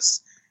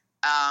 Louis,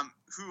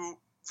 who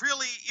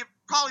really,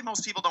 probably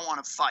most people don't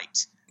want to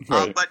fight.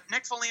 Right. But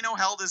Nick Foligno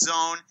held his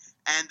own,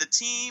 and the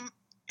team,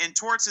 in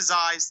Torts'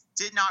 eyes,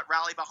 did not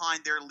rally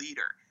behind their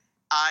leader.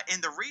 In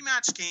the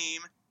rematch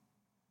game,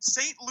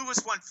 St. Louis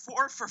went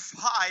 4 for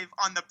 5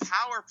 on the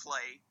power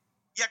play,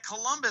 yet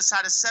Columbus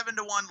had a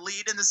 7-1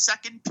 lead in the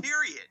second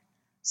period.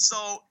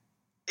 So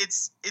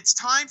it's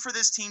time for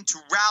this team to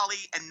rally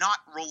and not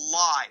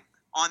rely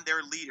on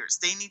their leaders.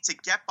 They need to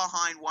get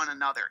behind one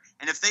another.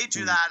 And if they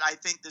do that, I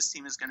think this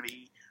team is going to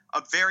be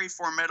a very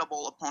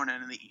formidable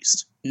opponent in the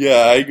East.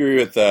 Yeah, I agree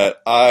with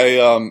that.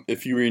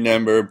 If you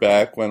remember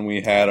back when we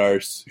had our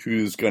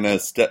who's gonna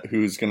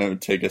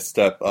take a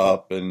step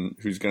up and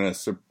who's gonna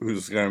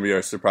be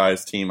our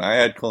surprise team, I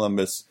had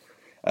Columbus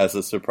as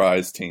a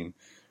surprise team.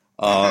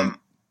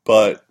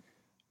 But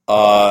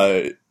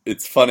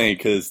it's funny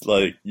because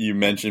like you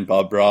mentioned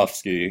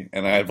Bobrovsky,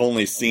 and I've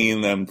only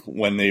seen them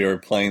when they were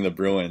playing the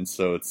Bruins,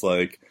 so it's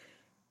like,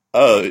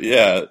 oh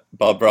yeah,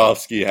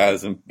 Bobrovsky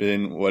hasn't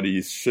been what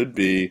he should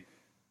be,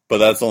 but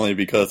that's only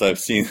because I've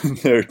seen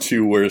their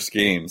 2 worst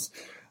games.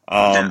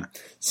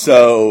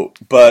 So,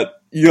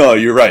 but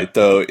you're right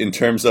though. In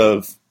terms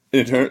of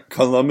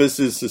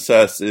Columbus's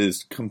success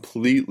is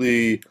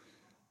completely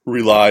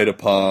relied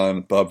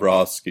upon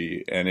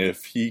Bobrovsky, and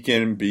if he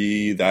can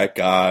be that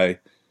guy,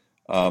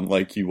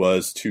 like he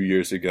was 2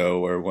 years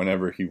ago or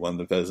whenever he won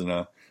the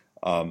Vezina,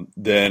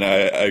 then I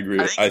agree.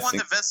 I think he won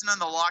the Vezina in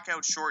the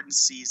lockout shortened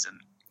season.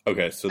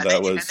 Okay, so and they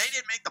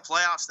didn't make the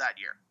playoffs that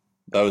year.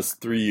 That was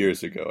 3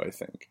 years ago, I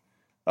think.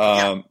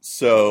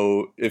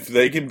 So if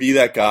they can be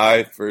that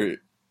guy for,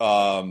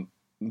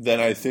 then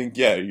I think,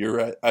 yeah, you're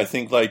right. I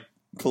think like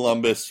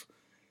Columbus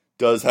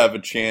does have a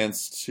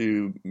chance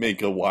to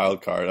make a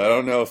wild card. I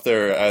don't know if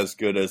they're as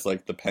good as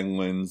like the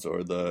Penguins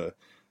or the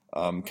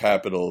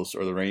Capitals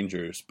or the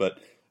Rangers, but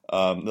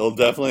they'll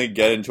definitely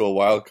get into a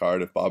wild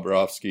card if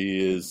Bobrovsky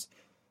is,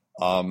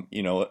 an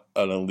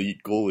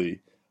elite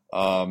goalie.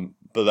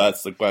 But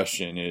that's the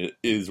question: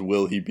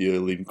 will he be an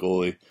elite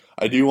goalie?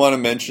 I do want to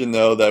mention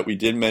though that we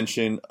did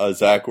mention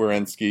Zach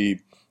Werenski.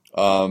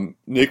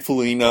 Nick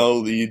Foligno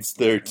leads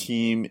their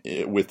team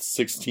with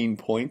 16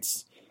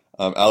 points.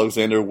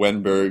 Alexander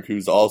Wenberg,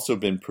 who's also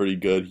been pretty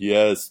good, he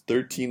has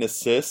 13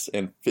 assists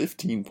and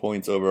 15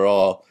 points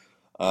overall.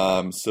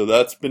 So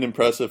that's been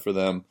impressive for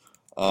them.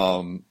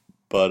 So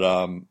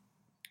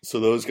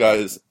those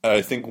guys,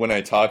 I think when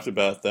I talked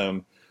about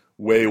them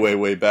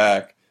way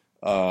back,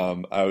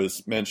 I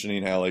was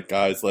mentioning how like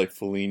guys like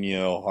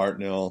Foligno,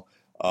 Hartnell,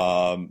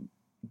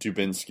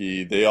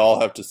 Dubinsky, they all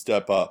have to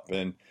step up.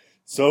 And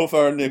so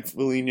far, Nick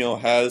Foligno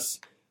has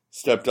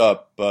stepped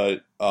up,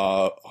 but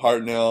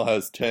Hartnell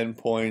has 10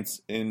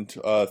 points in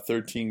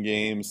 13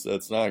 games.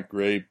 That's not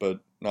great,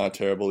 but not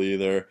terrible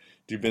either.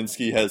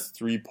 Dubinsky has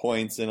 3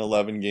 points in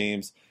 11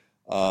 games.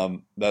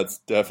 That's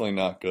definitely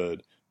not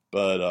good.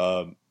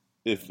 But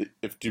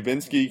if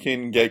Dubinsky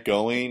can get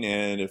going,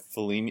 and if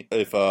Scott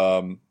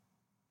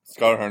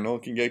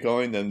Hartnell can get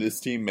going, then this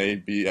team may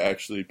be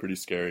actually pretty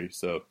scary.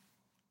 So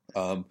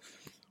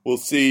we'll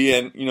see.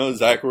 And,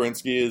 Zach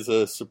Werenski is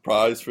a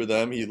surprise for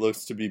them. He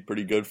looks to be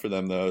pretty good for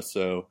them, though.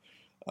 So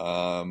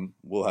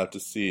we'll have to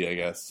see, I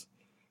guess.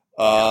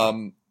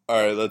 All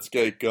right, let's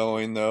get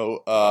going,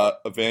 though.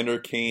 Evander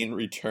Kane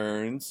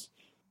returns,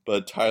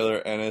 but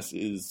Tyler Ennis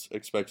is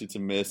expected to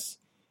miss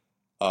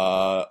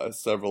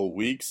several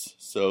weeks.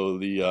 So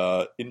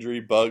the injury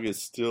bug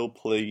is still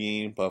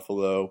plaguing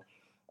Buffalo.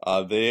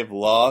 They have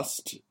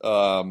lost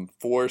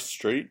 4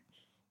 straight,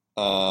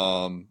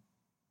 including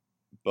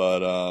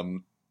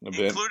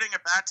a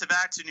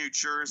back-to-back to New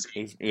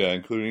Jersey. Yeah,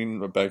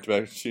 including a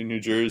back-to-back to New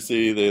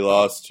Jersey. They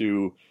lost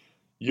to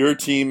your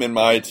team and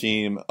my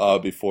team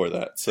before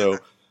that. So,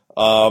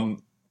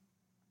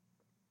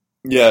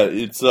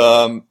 it's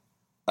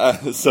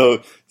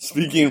so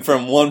speaking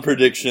from one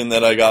prediction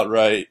that I got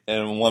right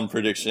and one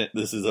prediction,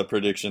 this is a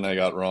prediction I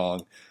got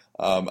wrong.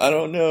 I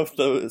don't know if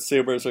the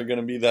Sabres are going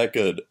to be that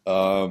good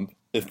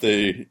if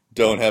they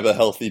don't have a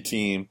healthy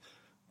team.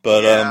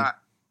 But,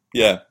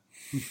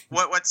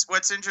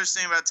 What's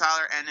interesting about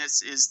Tyler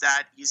Ennis is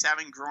that he's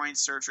having groin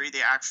surgery,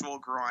 the actual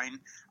groin.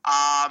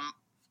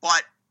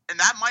 And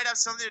that might have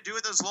something to do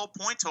with those low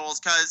point totals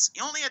because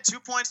he only had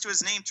 2 points to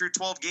his name through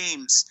 12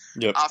 games.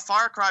 Yep.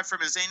 Far cry from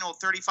his annual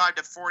 35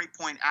 to 40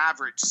 point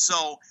average.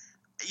 So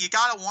you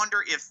got to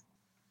wonder if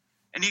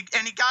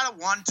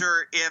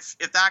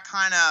that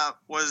kind of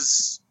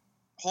was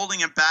holding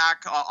him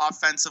back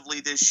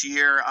offensively this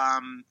year.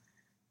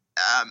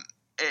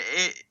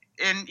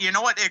 And you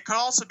know what? It could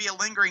also be a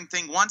lingering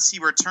thing once he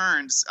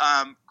returns.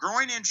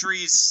 Groin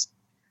injuries,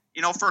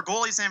 for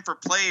goalies and for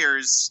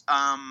players,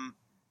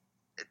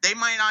 they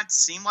might not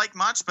seem like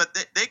much, but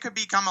they could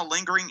become a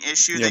lingering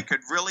issue. Yeah. They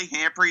could really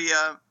hamper you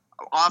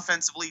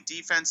offensively,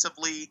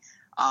 defensively,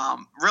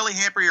 really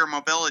hamper your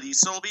mobility.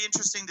 So it'll be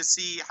interesting to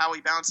see how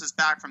he bounces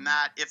back from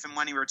that if and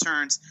when he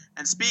returns.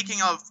 And speaking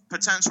of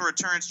potential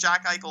returns,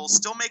 Jack Eichel is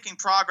still making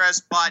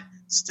progress, but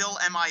still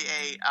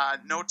MIA.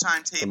 No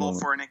timetable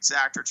for an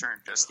exact return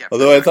just yet.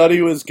 Although I thought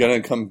he was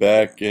going to come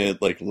back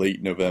at like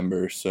late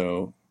November,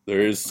 so there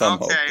is some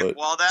hope. Okay,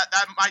 well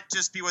that might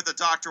just be what the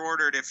doctor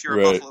ordered if you're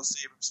a Buffalo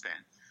Sabres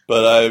fan.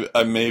 But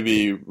I may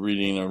be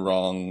reading a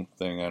wrong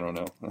thing. I don't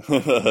know.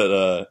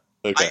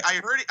 But, okay.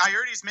 I heard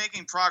he's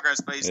making progress,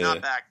 but he's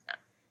not back yet.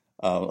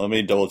 Let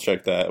me double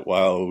check that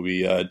while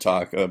we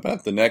talk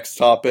about the next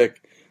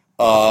topic.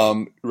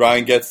 Ryan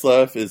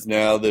Getzlaf is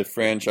now the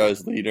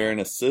franchise leader in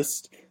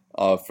assists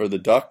for the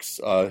Ducks.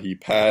 He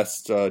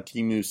passed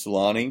Teemu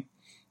Selanne.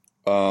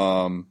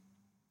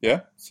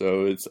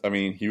 So it's. I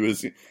mean, he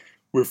was.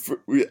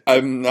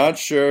 I'm not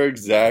sure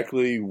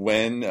exactly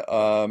when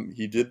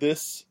he did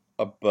this,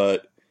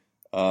 but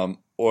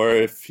or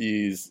if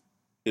he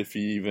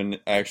even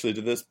actually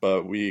did this,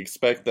 but we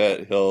expect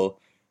that he'll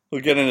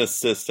get an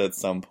assist at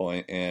some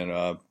point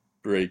and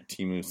break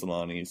Teemu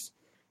Selanne's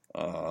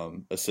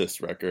assist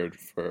record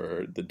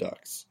for the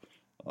Ducks.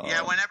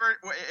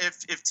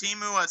 If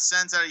Teemu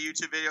sends out a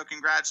YouTube video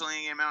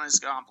congratulating him on his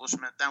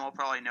accomplishment, then we'll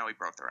probably know he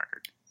broke the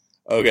record.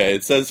 Okay,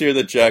 it says here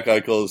that Jack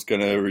Eichel is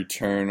going to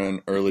return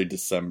in early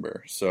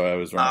December, so I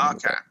was wrong.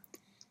 Okay.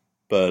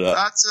 But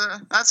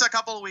that's a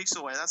couple of weeks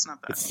away. That's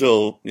not bad. It's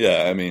still,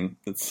 I mean,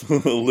 it's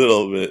a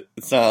little bit.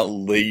 It's not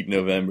late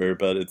November,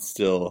 but it's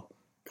still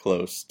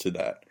close to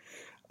that.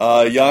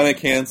 Jannik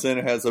Hansen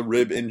has a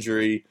rib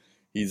injury.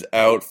 He's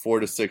out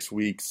 4 to 6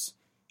 weeks.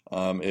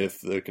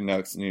 If the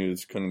Canucks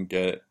news couldn't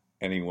get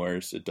any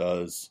worse, it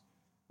does.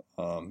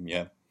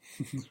 Yeah.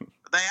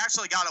 They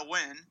actually got a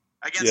win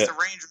against the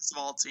Rangers of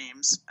all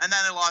teams, and then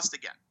they lost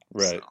again.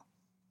 Right.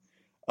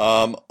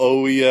 So.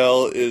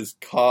 OEL is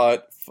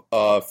caught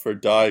for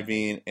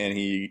diving, and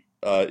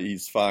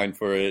he's fined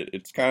for it.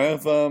 It's kind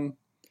of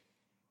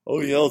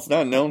OEL's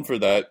not known for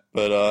that,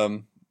 but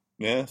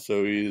yeah.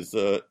 So he's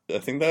I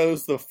think that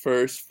was the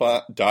first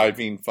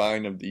diving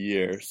fine of the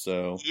year.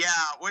 So yeah,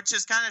 which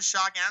is kind of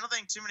shocking. I don't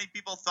think too many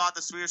people thought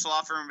the Swedish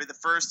law firm would be the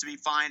first to be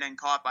fined and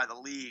caught by the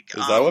league.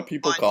 Is that what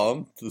people call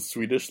him? The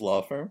Swedish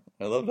law firm?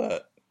 I love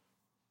that.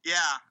 Yeah,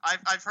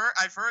 I've heard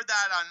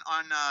that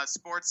on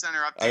Sports Center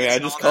updates. I mean, I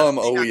just call him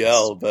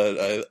OEL,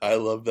 but I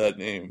love that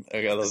name.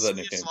 I love that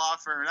name. Swedish law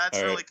firm. That's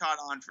all really right. Caught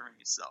on for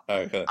me. So.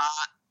 Okay.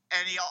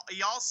 And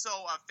he also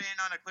fanned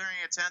on a clearing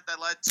attempt that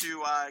led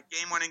to a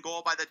game-winning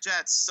goal by the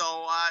Jets. So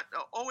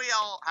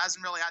OEL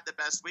hasn't really had the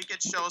best week.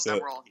 It shows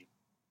that we're all human.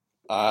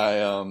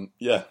 All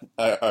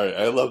right.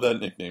 I love that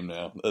nickname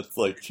now. That's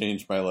like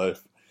changed my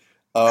life.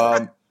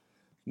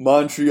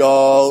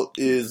 Montreal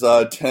is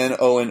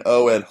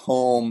 10-0-0 at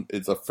home.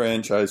 It's a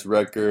franchise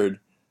record.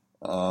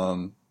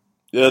 Yeah,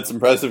 it's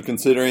impressive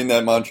considering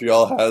that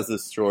Montreal has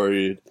this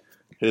storied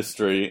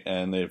history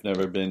and they've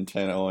never been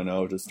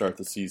 10-0-0 to start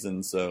the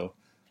season. So,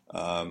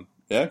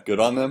 yeah, good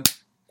on them.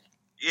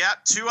 Yeah,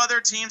 two other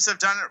teams have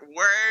done it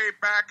way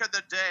back of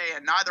the day,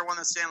 and neither won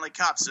the Stanley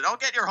Cup. So don't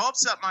get your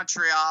hopes up,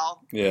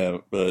 Montreal. Yeah,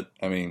 but,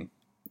 I mean,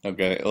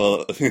 okay,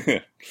 well...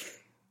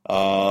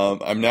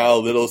 I'm now a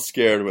little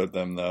scared with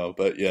them, though,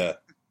 but yeah.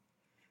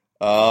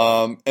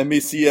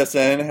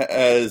 NBCSN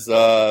has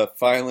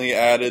finally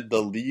added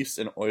the Leafs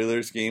and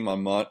Oilers game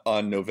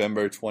on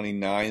November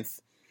 29th.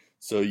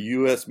 So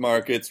U.S.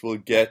 markets will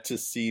get to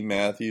see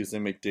Matthews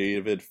and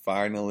McDavid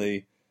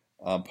finally,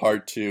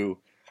 part 2.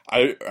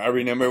 I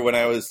remember when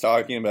I was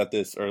talking about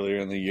this earlier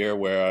in the year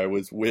where I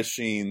was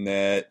wishing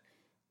that,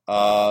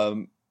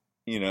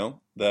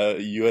 the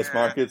U.S.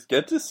 markets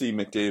get to see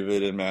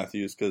McDavid and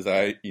Matthews because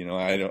I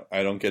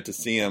don't get to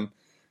see him.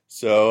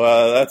 So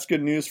that's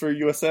good news for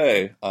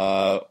USA.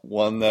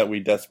 One that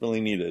we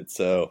desperately needed.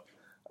 So,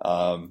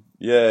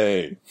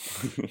 yay.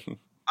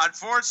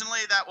 Unfortunately,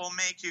 that will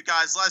make you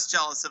guys less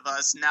jealous of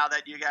us now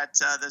that you got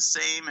the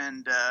same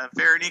and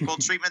fair and equal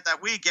treatment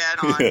that we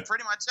get on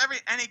pretty much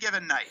any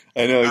given night.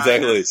 I know,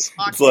 exactly.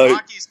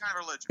 Hockey's kind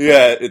of religion.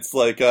 Yeah, it's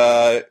like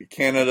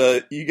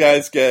Canada, you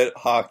guys get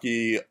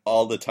hockey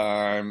all the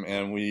time,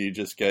 and we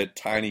just get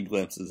tiny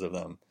glimpses of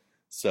them.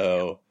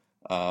 So,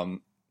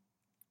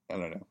 I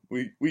don't know.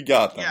 We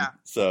got them. Yeah.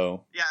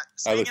 So yeah.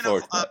 Speaking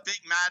of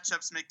big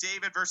matchups,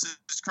 McDavid versus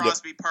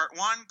Crosby, part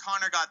 1.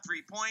 Connor got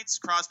 3 points.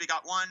 Crosby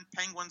got 1.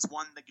 Penguins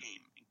won the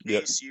game. In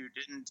case you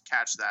didn't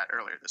catch that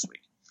earlier this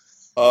week.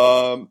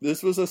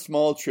 This was a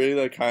small trade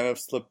that kind of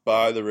slipped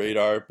by the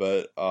radar,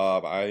 but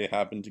I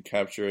happened to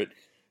capture it.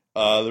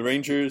 The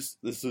Rangers.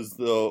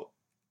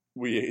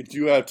 We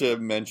do have to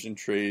mention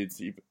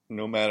trades,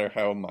 no matter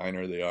how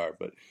minor they are.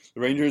 But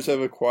the Rangers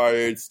have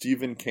acquired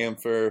Steven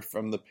Kampfer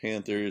from the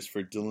Panthers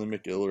for Dylan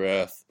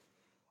McIlrath.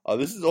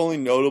 This is only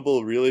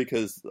notable, really,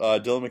 because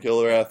Dylan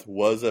McIlrath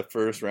was a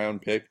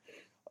first-round pick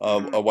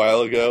a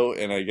while ago,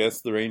 and I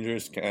guess the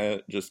Rangers kind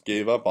of just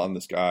gave up on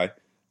this guy,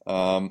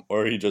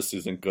 or he just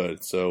isn't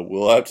good. So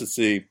we'll have to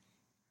see.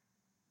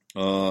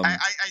 I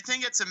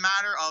think it's a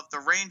matter of the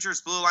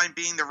Rangers blue line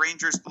being the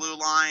Rangers blue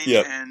line,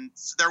 and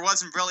there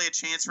wasn't really a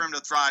chance for him to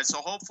thrive. So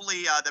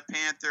hopefully the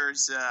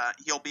Panthers,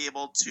 he'll be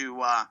able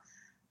to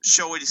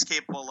show what he's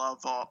capable of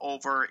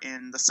over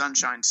in the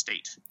Sunshine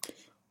State.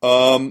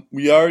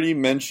 We already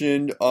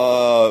mentioned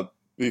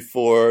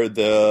before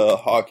the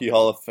Hockey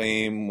Hall of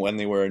Fame when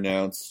they were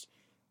announced,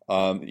 the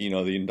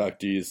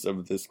inductees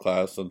of this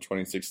class of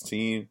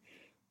 2016.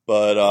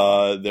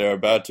 But they're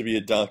about to be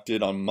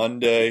inducted on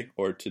Monday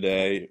or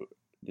today,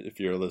 if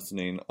you're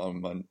listening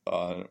on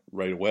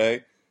right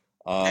away.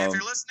 And if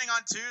you're listening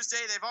on Tuesday,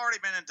 they've already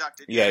been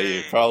inducted. Yeah,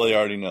 you probably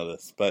already know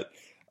this. But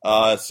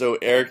so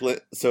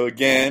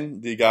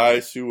again, the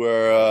guys who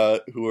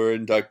were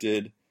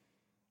inducted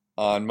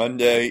on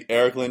Monday: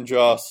 Eric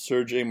Lindros,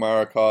 Sergei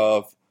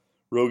Markov,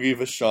 Rogie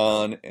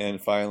Vachon,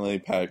 and finally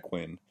Pat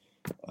Quinn.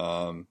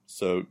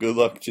 So good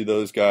luck to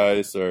those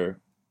guys, or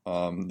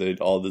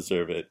they'd all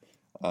deserve it.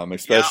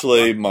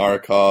 Especially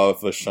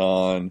Markov,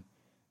 Vachon,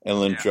 and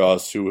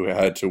Lindros, who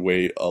had to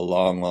wait a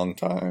long, long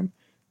time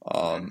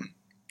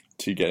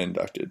to get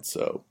inducted.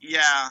 So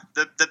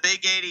the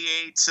Big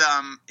 88,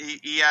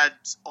 he had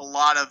a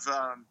lot of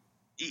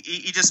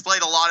he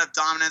displayed a lot of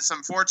dominance.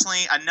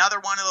 Unfortunately, another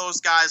one of those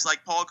guys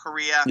like Paul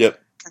Kariya,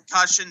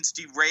 concussions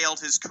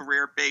derailed his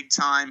career big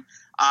time.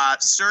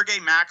 Sergei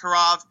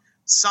Makarov,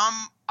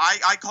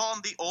 I call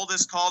him the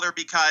oldest Calder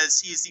because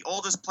he's the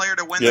oldest player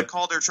to win the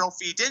Calder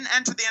Trophy. He didn't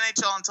enter the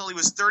NHL until he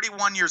was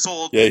 31 years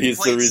old. Yeah, he's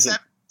the reason.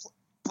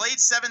 Played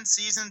 7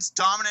 seasons,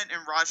 dominant in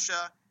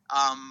Russia.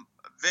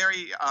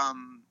 Very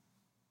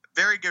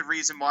very good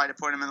reason why to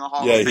put him in the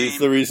Hall of Yeah, Fame. he's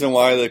the reason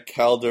why the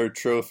Calder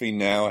Trophy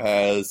now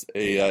has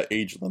a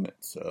age limit.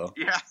 So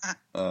yeah.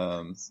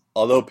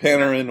 Although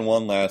Panarin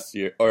won last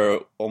year,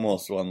 or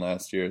almost won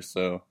last year,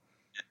 so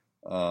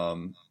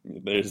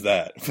there's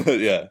that. But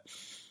yeah.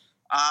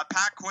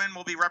 Pat Quinn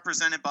will be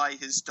represented by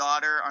his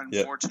daughter.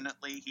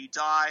 Unfortunately, he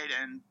died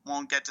and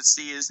won't get to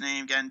see his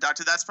name get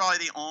inducted. That's probably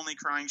the only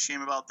crying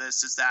shame about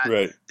this is that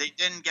they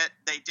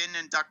didn't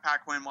induct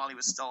Pat Quinn while he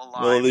was still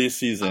alive. Well, at least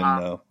he's in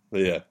now.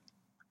 But yeah.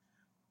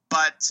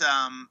 But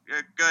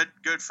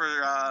good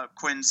for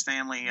Quinn's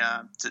family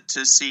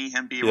to see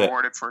him be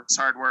rewarded for his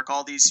hard work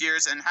all these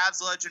years. And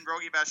Habs legend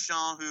Rogie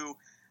Vachon, who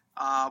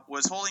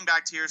was holding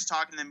back tears,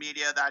 talking to the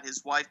media that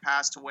his wife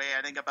passed away,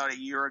 I think about a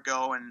year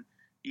ago, and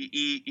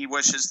he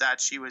wishes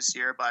that she was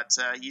here. But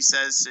he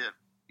says,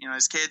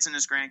 his kids and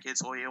his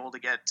grandkids will be able to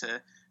get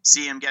to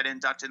see him get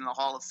inducted in the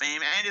Hall of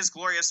Fame, and his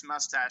glorious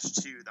mustache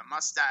too. The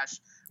mustache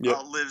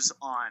lives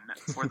on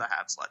for the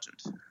Habs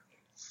legend.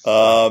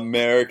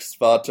 Marek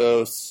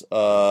Svatos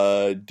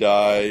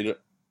died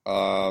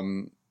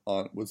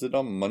was it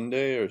on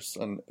Monday or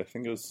Sunday? I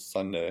think it was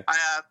Sunday.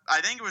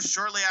 I think it was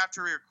shortly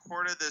after we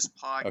recorded this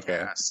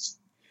podcast.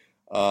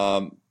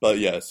 Okay. But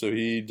yeah, so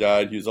he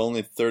died. He was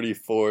only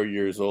 34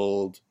 years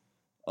old.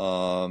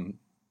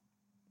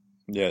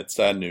 It's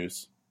sad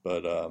news,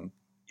 but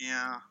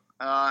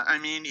I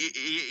mean,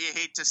 you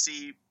hate to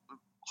see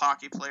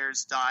hockey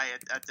players die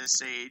at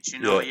this age.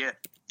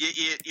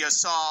 You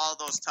saw all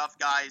those tough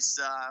guys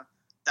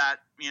that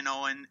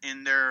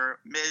in their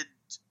mid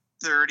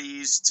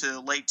 30s to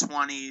late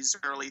 20s,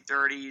 early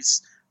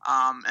 30s,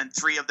 and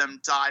 3 of them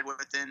died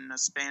within a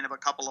span of a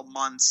couple of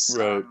months,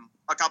 a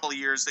couple of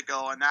years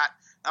ago, and that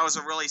was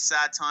a really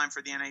sad time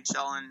for the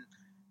NHL, and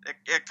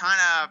it kind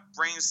of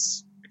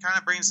brings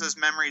those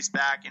memories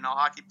back.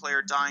 Hockey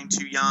player dying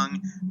too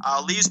young,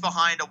 leaves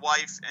behind a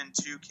wife and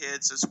 2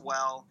 kids as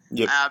well.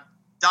 Yep.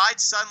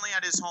 Died suddenly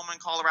at his home in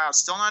Colorado.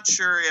 Still not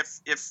sure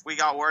if we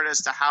got word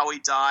as to how he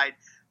died.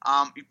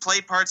 He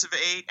played parts of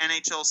 8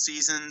 NHL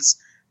seasons.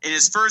 In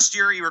his first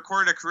year, he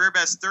recorded a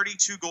career-best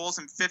 32 goals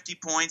and 50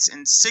 points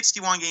in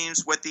 61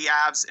 games with the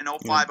Avs in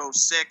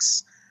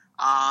 05-06.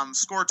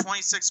 Scored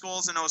 26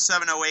 goals in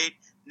 07-08.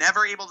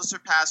 Never able to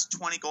surpass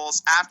 20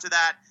 goals after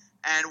that.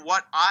 And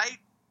what I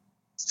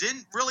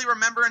didn't really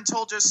remember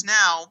until just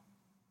now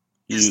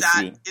is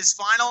that his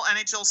final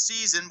NHL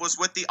season was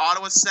with the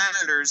Ottawa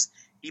Senators.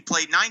 He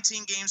played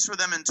 19 games for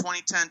them in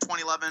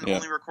 2010-2011,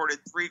 only recorded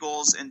 3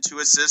 goals and 2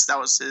 assists. That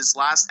was his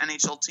last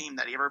NHL team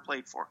that he ever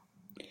played for.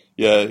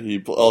 Yeah,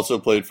 he also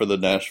played for the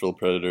Nashville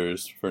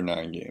Predators for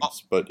 9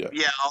 games, but yeah.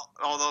 Yeah,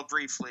 although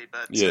briefly,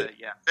 but very,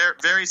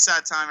 very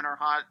sad time in our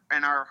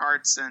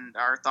hearts, and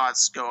our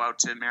thoughts go out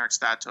to Marek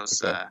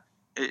Svatos,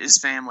 his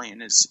family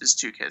and his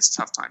 2 kids.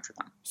 Tough time for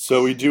them.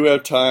 So we do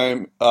have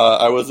time.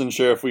 I wasn't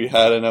sure if we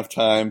had enough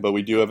time, but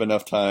we do have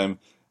enough time.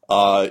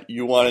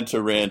 You wanted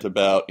to rant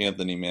about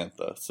Anthony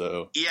Mantha,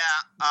 so... Yeah,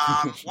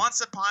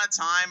 once upon a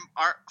time,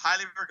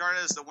 highly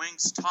regarded as the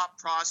Wings' top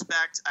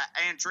prospect,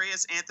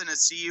 Andreas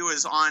Athanasiou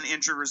is on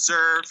injured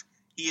reserve.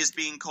 He is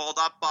being called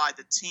up by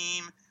the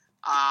team.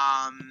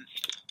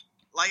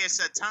 Like I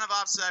said, ton of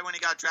upside when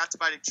he got drafted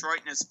by Detroit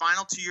in his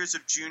final 2 years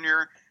of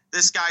junior.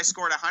 This guy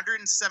scored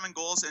 107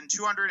 goals and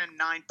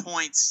 209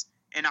 points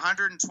in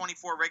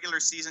 124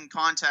 regular season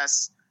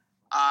contests.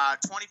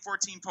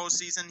 2014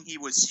 postseason, he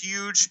was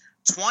huge.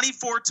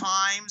 24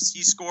 times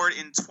he scored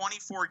in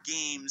 24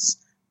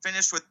 games,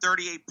 finished with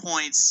 38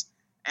 points,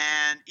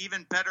 and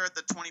even better at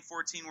the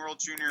 2014 World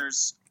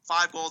Juniors,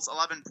 5 goals,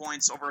 11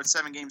 points over a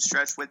 7-game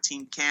stretch with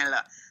Team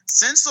Canada.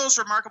 Since those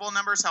remarkable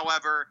numbers,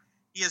 however,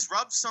 he has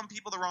rubbed some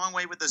people the wrong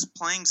way with his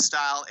playing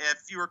style.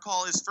 If you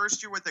recall, his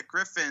first year with the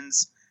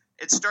Griffins,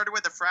 it started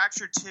with a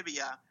fractured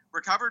tibia,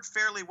 recovered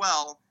fairly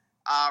well,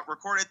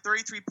 recorded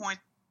 33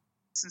 points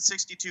in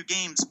 62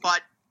 games,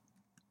 but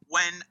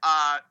when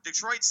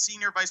Detroit's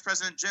senior vice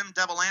president Jim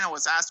Devellano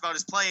was asked about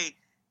his play,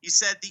 he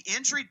said the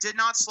injury did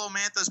not slow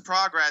Mantha's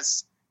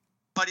progress,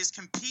 but his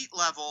compete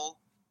level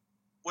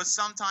was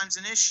sometimes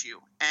an issue.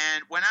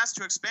 And when asked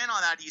to expand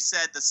on that, he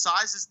said the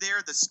size is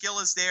there, the skill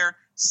is there,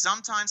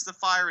 sometimes the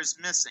fire is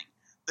missing.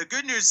 The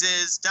good news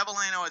is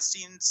Devellano has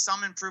seen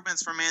some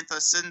improvements from Mantha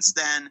since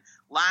then.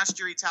 Last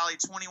year he tallied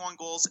 21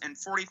 goals and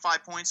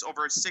 45 points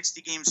over a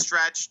 60-game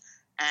stretch.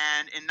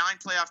 And in 9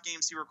 playoff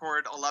games, he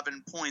recorded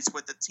 11 points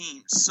with the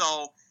team.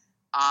 So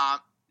now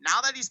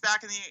that he's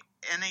back in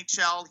the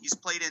NHL, he's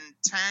played in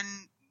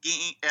 10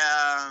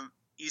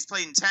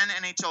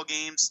 NHL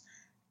games,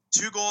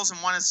 2 goals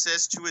and 1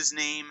 assist to his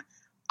name.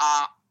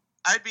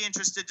 I'd be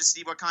interested to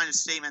see what kind of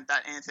statement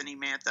that Anthony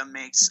Mantha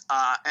makes,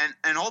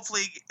 and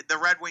hopefully the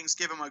Red Wings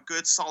give him a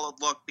good, solid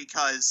look,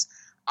 because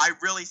I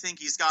really think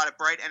he's got a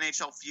bright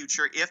NHL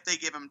future if they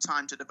give him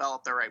time to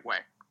develop the right way.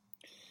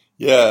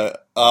 Yeah.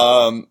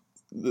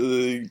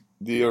 The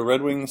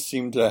Red Wings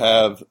seem to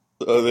have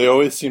they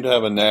always seem to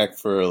have a knack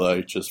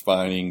for just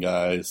finding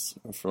guys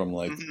from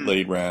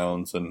late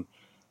rounds and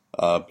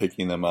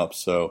picking them up.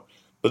 So,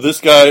 but this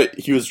guy,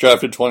 he was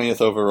drafted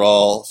 20th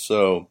overall,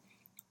 so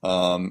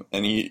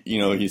And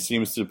he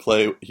seemed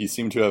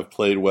to have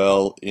played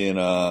well in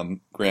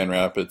Grand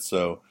Rapids,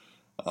 so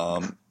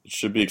it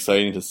should be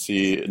exciting to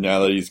see now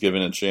that he's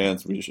given a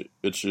chance.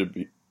 It should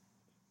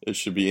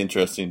be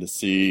interesting to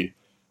see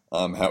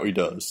how he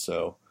does.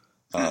 So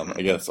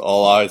I guess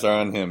all eyes are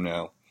on him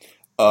now.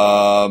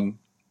 I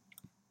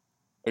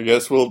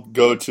guess we'll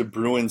go to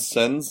Bruins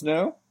Sens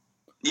now.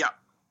 Yeah.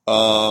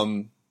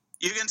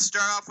 You can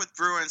start off with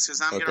Bruins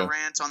because I'm going to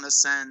rant on the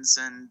Sens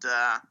and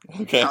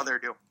how they're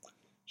doing.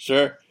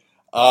 Sure.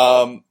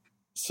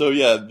 So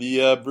yeah,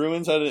 the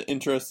Bruins had an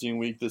interesting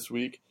week this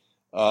week.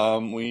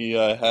 We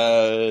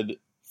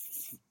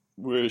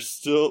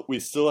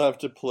still have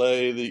to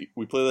play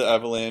we play the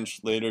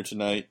Avalanche later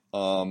tonight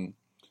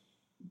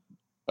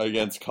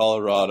against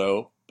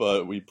Colorado,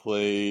 but we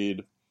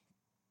played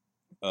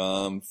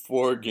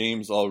 4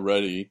 games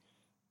already.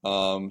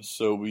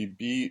 So we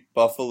beat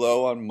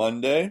Buffalo on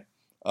Monday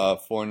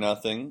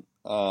 4-0.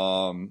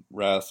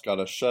 Rask got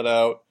a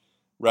shutout.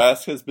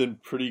 Rask has been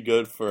pretty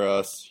good for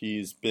us.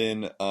 He's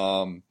been,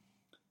 I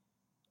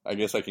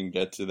guess I can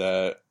get to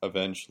that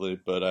eventually,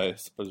 but I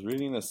was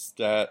reading a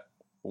stat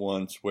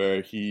once where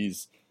I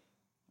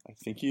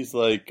think he's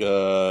like,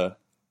 what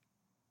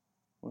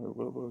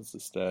was the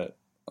stat?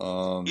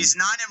 He's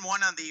 9-1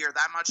 on the year,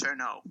 that much I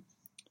know.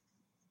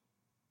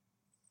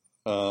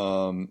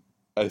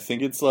 I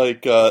think it's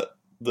like,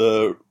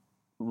 the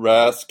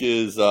Rask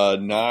is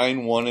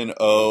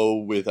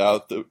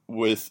 9-1-0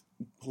 with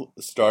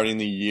starting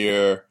the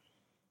year,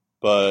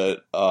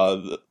 but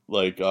the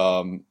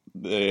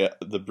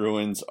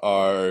Bruins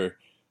are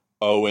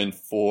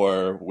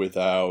 0-4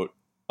 without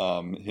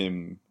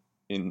him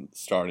in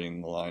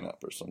starting the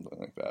lineup or something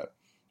like that.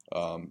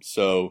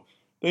 So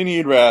they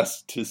need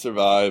Rask to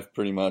survive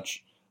pretty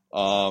much.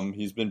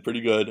 He's been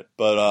pretty good,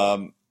 but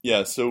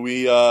so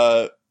we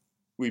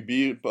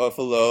beat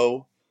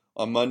Buffalo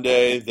on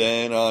Monday.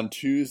 Then on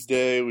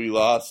Tuesday we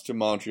lost to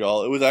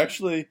Montreal. It was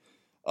actually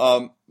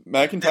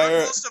McIntyre. They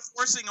were close to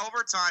forcing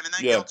overtime, and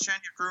then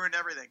Galchenyuk ruined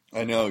everything.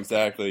 I know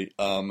exactly.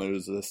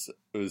 It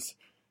was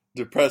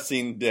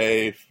depressing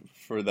day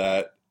for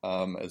that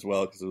as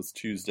well because it was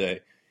Tuesday.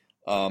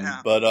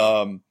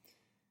 But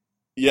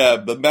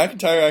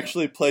McIntyre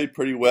actually played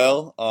pretty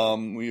well.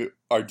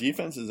 Our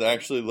defense is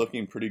actually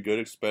looking pretty good,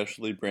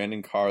 especially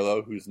Brandon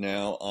Carlo, who's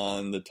now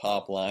on the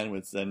top line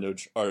with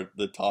Zendo, or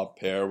the top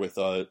pair with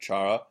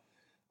Chara.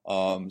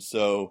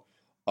 So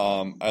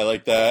I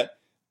like that.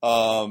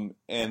 And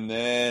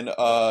then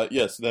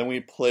then we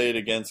played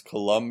against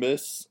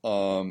Columbus.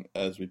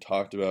 As we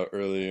talked about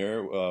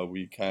earlier,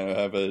 we kind of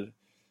have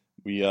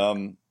we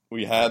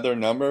had their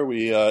number.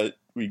 We got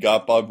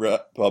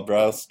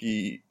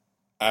Bobrovsky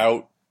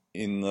out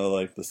in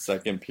the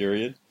second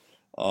period.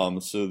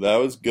 So that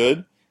was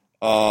good.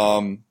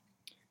 And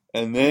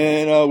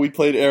then we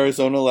played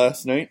Arizona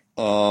last night.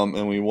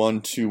 And we won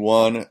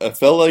 2-1. I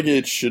felt like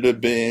it should have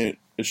been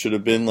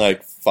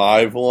like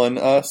 5-1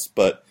 us,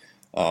 but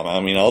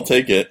I'll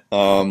take it.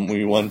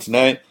 We won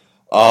tonight.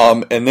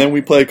 And then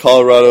we play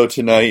Colorado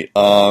tonight.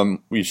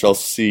 We shall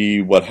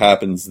see what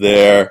happens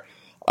there.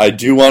 I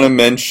do want to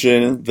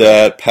mention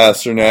that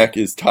Pasternak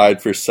is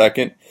tied for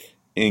second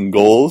in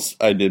goals.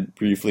 I did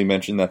briefly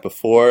mention that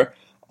before.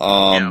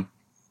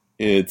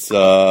 It's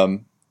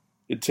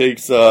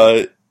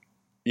interesting.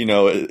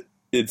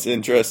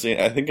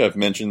 I think I've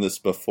mentioned this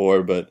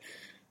before, but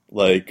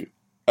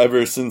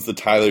ever since the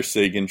Tyler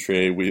Seguin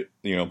trade,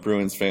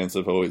 Bruins fans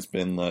have always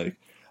been like,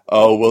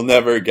 oh, we'll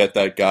never get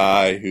that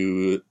guy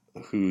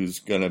who's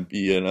gonna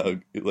be a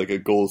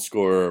goal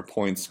scorer or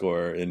point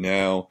scorer. And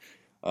now,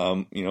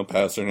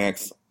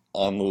 Pasternak's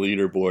on the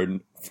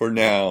leaderboard for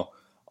now.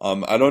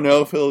 I don't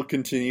know if he'll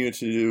continue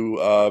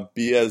to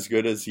be as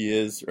good as he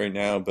is right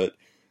now, but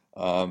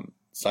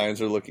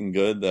signs are looking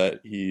good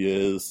that he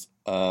is.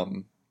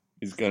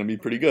 He's going to be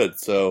pretty good.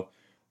 So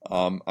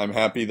I'm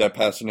happy that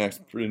Pasternak's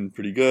been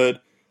pretty good.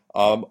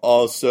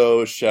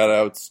 Also,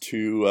 shout-outs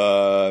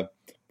to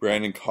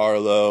Brandon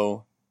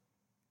Carlo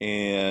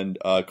and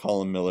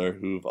Colin Miller,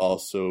 who've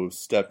also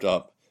stepped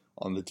up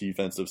on the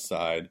defensive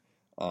side.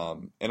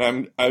 And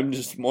I'm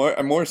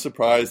more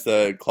surprised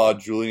that Claude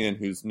Julien,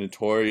 who's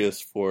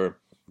notorious for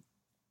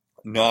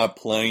not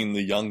playing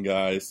the young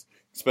guys,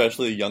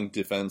 especially young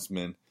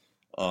defensemen,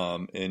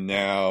 and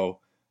now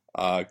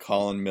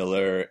Colin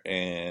Miller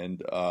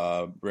and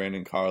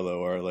Brandon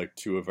Carlo are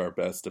two of our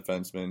best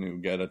defensemen who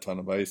get a ton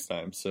of ice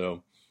time.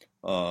 So,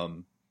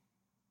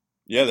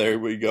 there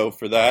we go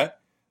for that.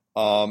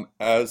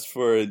 As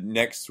for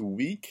next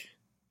week,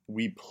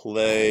 we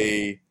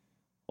play.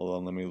 Hold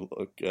on, let me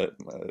look at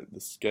the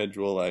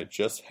schedule. I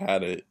just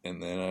had it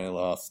and then I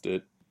lost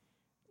it.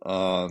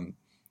 I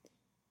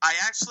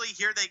actually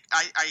hear they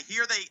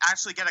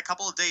actually get a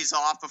couple of days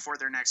off before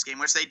their next game,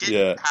 which they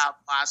didn't have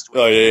last week.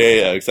 Oh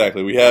yeah,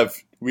 exactly. We have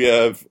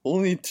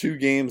only 2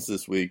 games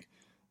this week.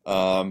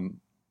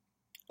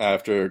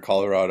 After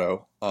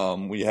Colorado,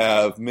 we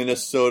have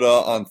Minnesota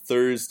on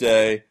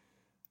Thursday,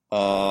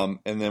 and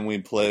then we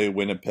play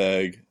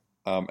Winnipeg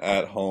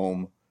at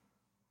home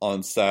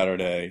on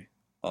Saturday.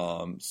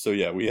 So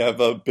yeah, we have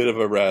a bit of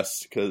a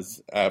rest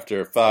because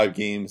after 5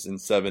 games in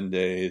 7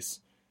 days,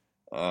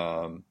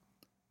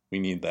 we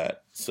need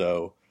that.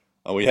 So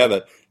we have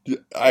that.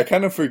 I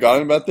kind of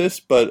forgotten about this,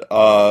 but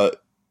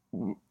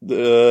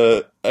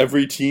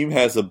every team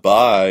has a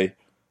bye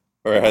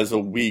or has a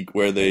week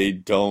where they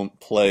don't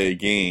play a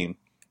game.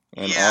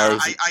 And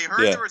I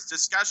heard there was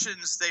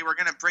discussions they were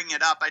going to bring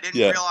it up. I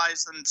didn't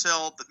realize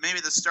until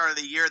maybe the start of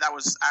the year that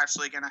was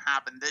actually going to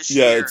happen this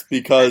year. Yeah, it's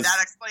because... And that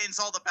explains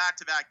all the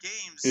back-to-back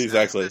games.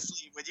 Exactly.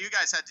 Especially with you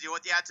guys had to deal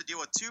with. You had to deal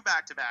with 2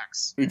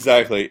 back-to-backs.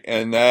 Exactly.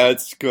 And I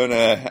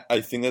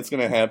think that's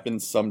going to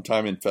happen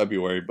sometime in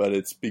February, but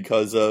it's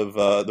because of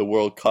the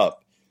World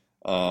Cup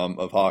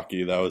of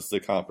hockey. That was the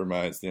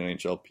compromise the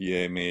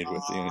NHLPA made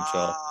with the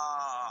NHL.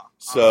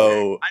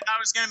 So I thought it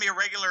was going to be a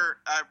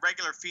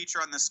regular feature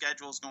on the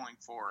schedules going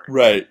forward.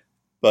 Right,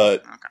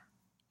 but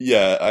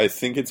yeah, I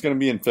think it's going to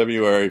be in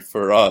February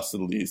for us at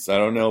least. I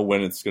don't know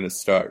when it's going to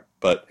start,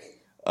 but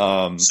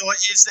so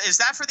is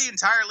that for the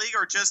entire league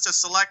or just a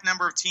select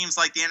number of teams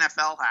like the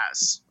NFL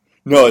has?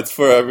 No, it's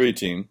for every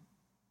team.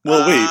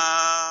 Well,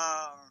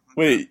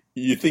 wait.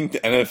 You think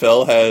the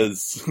NFL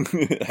has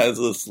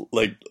this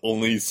like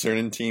only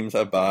certain teams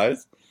have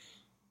buys?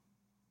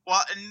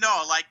 Well,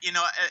 no,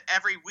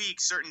 every week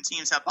certain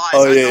teams have buys.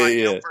 Oh,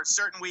 yeah. For a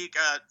certain week,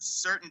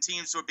 certain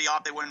teams would be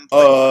off. They wouldn't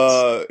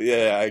play.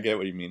 Yeah, I get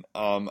what you mean.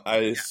 I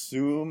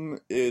assume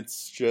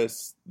it's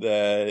just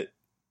that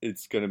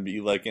it's going to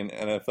be like an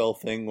NFL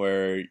thing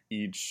where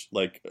each,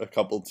 a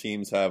couple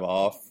teams have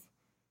off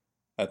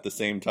at the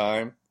same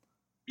time.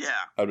 Yeah.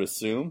 I would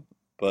assume,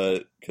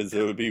 but because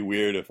it would be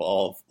weird if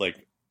all,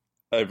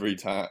 every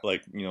time,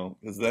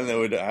 because then they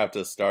would have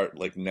to start,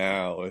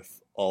 now if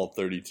all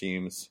 30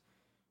 teams...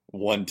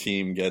 one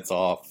team gets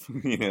off,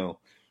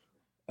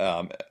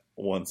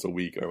 once a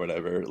week or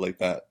whatever like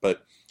that.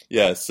 But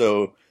yeah,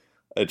 so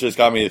it just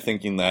got me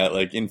thinking that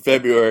in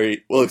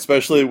February, well,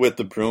 especially with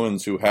the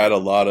Bruins who had a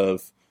lot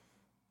of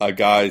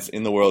guys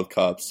in the World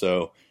Cup.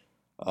 So,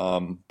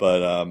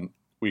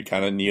 we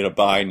kind of need a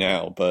bye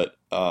now, but,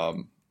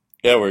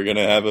 yeah, we're going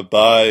to have a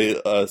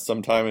bye,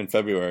 sometime in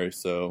February.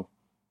 So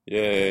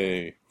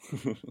yay.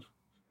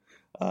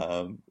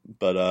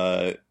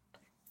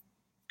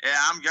 Yeah,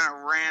 I'm going to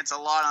rant a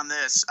lot on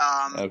this.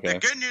 Okay. The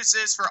good news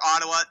is for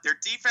Ottawa, their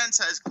defense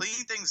has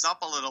cleaned things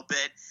up a little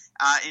bit.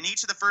 In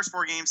each of the first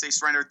 4 games, they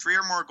surrendered 3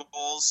 or more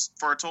goals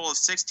for a total of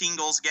 16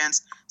 goals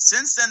against.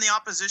 Since then, the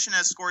opposition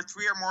has scored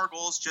 3 or more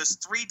goals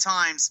just 3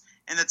 times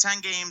in the 10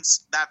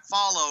 games that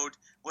followed,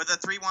 with a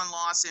 3-1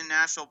 loss in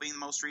Nashville being the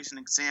most recent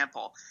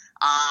example.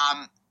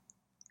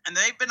 And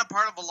they've been a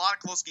part of a lot of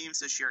close games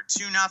this year.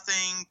 2-0,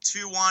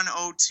 2-1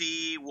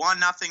 OT,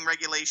 1-0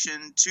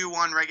 regulation,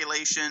 2-1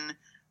 regulation,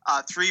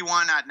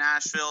 3-1 at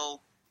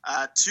Nashville,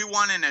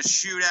 2-1 in a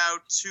shootout,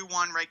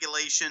 2-1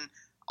 regulation.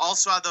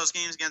 Also had those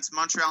games against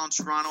Montreal and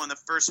Toronto in the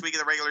first week of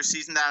the regular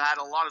season that had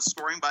a lot of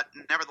scoring, but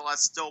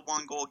nevertheless still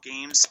 1-goal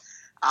games.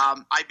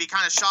 I'd be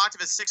kind of shocked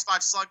if a 6-5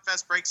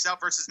 slugfest breaks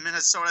out versus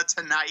Minnesota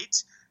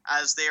tonight,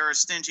 as they are a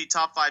stingy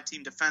top 5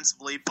 team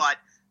defensively, but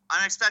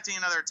I'm expecting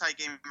another tight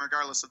game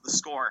regardless of the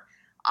score.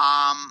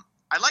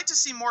 I'd like to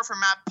see more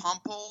from Matt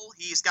Pumpel.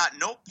 He's got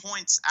no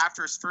points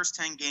after his first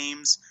 10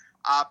 games.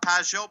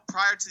 Pajot,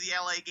 prior to the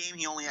LA game,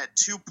 he only had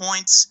 2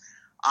 points.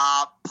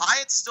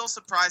 Pyatt's still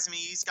surprising me.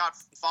 He's got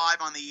 5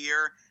 on the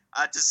year.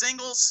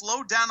 Dzingel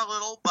slowed down a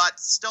little, but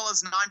still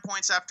has 9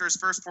 points after his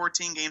first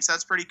 14 games.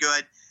 That's pretty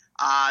good.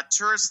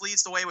 Turris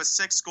leads the way with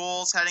 6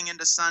 goals heading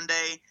into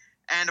Sunday.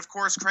 And, of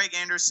course, Craig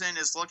Anderson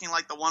is looking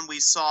like the one we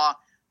saw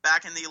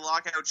back in the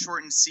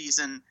lockout-shortened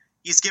season.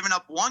 He's given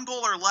up 1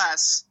 goal or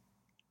less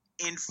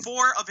in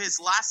 4 of his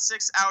last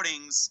 6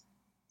 outings.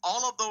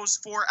 All of those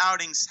 4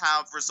 outings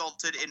have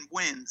resulted in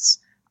wins.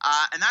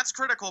 And that's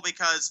critical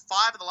because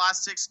 5 of the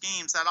last 6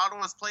 games that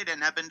Ottawa's played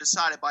in have been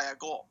decided by a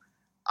goal.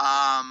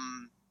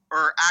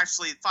 Or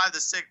actually, 5 of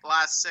the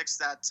last 6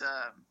 that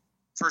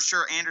for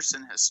sure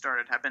Anderson has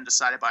started have been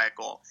decided by a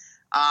goal.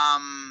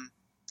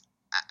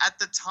 At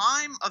the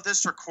time of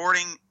this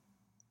recording,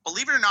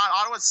 believe it or not,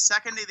 Ottawa's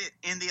second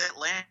in the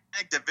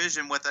Atlantic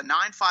Division with a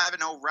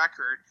 9-5-0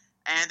 record,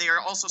 and they are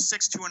also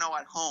 6-2-0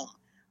 at home.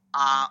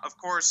 Of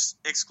course,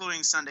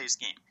 excluding Sunday's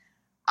game.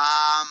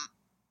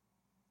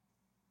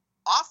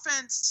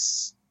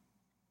 Offense,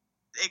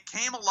 it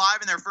came alive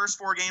in their first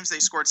 4 games. They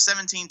scored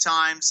 17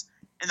 times.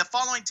 In the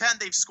following 10,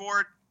 they've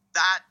scored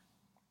that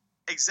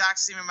exact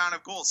same amount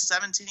of goals,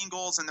 17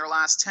 goals in their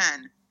last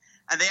 10.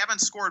 And they haven't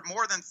scored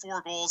more than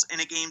 4 goals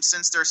in a game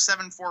since their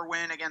 7-4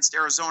 win against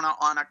Arizona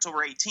on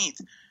October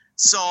 18th.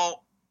 So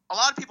a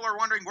lot of people are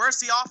wondering, where's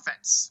the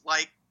offense?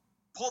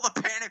 Pull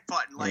the panic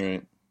button.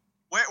 Right.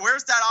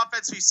 Where's that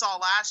offense we saw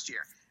last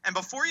year? And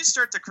before you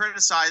start to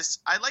criticize,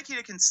 I'd like you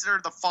to consider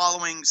the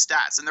following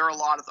stats, and there are a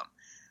lot of them.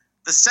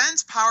 The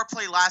Sens' power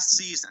play last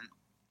season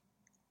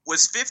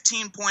was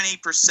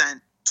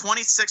 15.8%,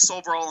 26th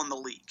overall in the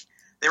league.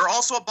 They were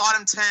also a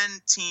bottom 10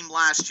 team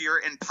last year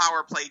in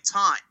power play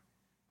time.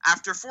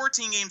 After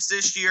 14 games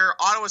this year,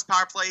 Ottawa's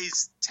power play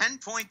is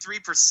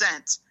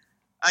 10.3%.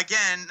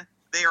 Again,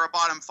 they are a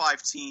bottom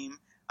 5 team.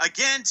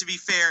 Again, to be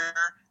fair,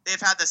 they've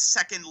had the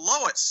second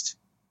lowest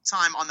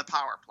time on the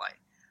power play.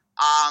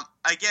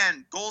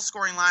 Again, goal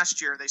scoring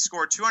last year, they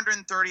scored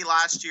 230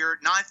 last year,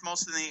 9th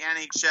most in the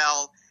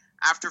NHL.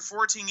 After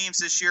 14 games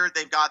this year,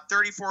 they've got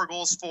 34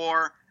 goals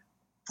for,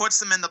 puts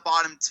them in the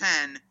bottom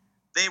 10.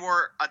 They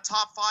were a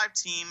top 5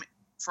 team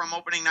from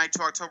opening night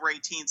to October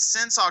 18th.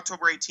 Since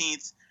October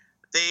 18th,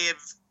 they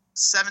have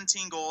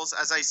 17 goals,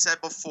 as I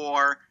said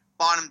before,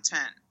 bottom 10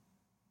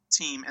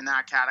 team in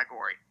that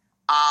category.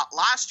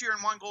 Last year in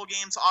 1-goal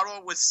games,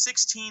 Ottawa was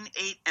 16,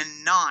 8,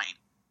 and 9.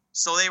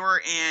 So they were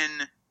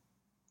in,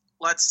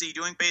 let's see,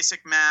 doing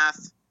basic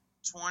math,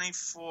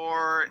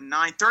 24,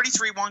 9,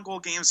 33 1-goal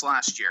games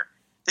last year.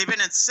 They've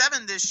been in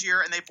 7 this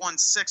year, and they've won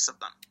 6 of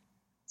them.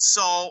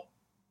 So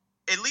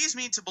it leads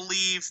me to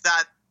believe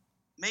that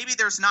maybe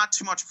there's not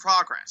too much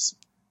progress.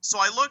 So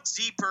I looked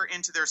deeper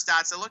into their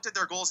stats. I looked at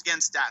their goals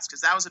against stats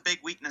because that was a big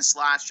weakness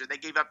last year. They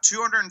gave up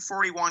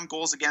 241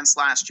 goals against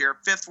last year,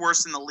 5th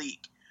worst in the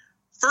league.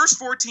 First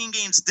 14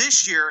 games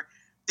this year,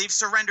 they've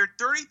surrendered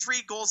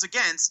 33 goals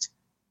against,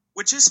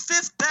 which is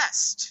 5th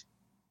best.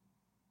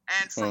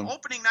 And from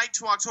opening night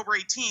to October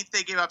 18th,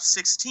 they gave up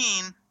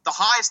 16, the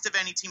highest of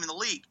any team in the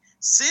league.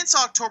 Since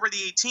October the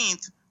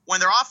 18th, when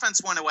their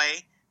offense went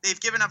away, they've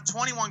given up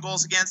 21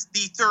 goals against,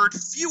 the 3rd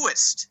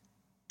fewest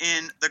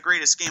in the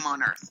greatest game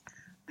on earth.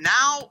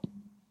 Now,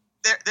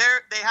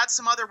 they had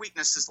some other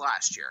weaknesses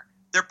last year.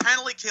 Their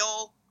penalty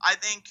kill, I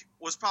think,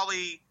 was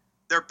probably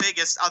their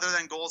biggest other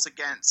than goals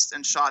against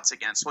and shots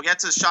against. We'll get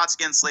to the shots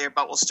against later,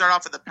 but we'll start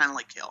off with the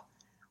penalty kill.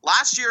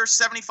 Last year,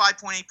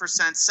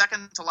 75.8%,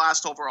 second to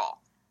last overall.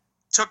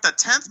 Took the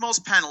 10th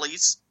most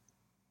penalties,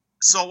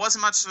 so it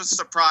wasn't much of a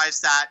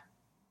surprise that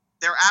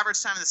their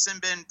average time in the sin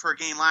bin per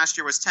game last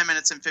year was 10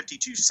 minutes and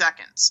 52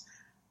 seconds.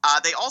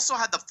 They also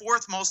had the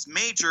 4th most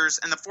majors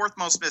and the 4th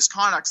most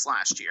misconducts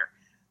last year.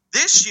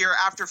 This year,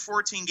 after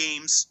 14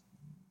 games,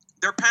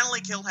 their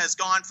penalty kill has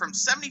gone from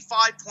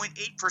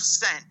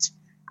 75.8%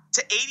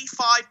 to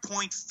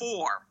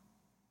 85.4%,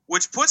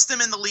 which puts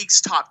them in the league's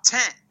top 10.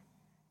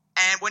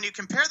 And when you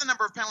compare the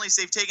number of penalties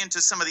they've taken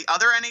to some of the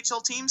other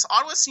NHL teams,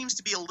 Ottawa seems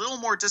to be a little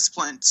more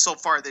disciplined so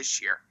far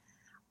this year.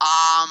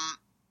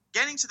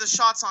 Getting to the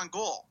shots on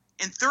goal.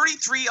 In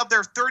 33 of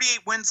their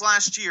 38 wins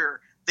last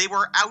year, they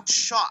were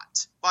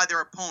outshot by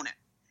their opponent.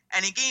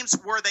 And in games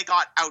where they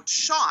got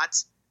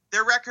outshot,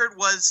 their record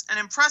was an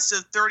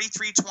impressive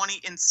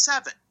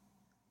 33-20-7.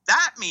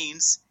 That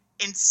means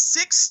in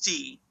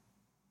 60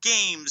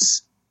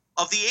 games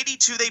of the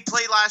 82 they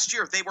played last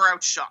year, they were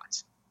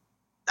outshot.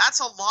 That's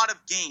a lot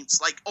of games.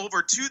 Like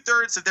over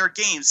 2/3 of their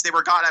games, they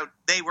were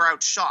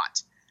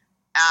outshot.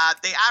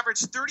 They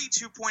averaged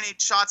 32.8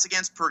 shots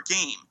against per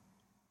game,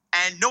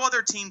 and no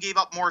other team gave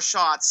up more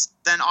shots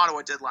than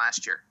Ottawa did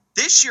last year.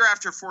 This year,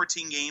 after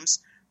 14 games,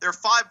 they're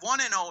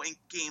 5-1-0 in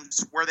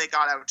games where they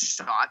got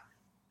outshot.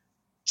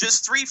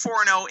 Just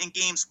 3-4-0 in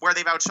games where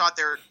they've outshot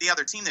the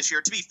other team this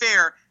year. To be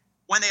fair,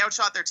 when they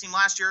outshot their team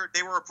last year,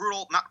 they were a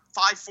brutal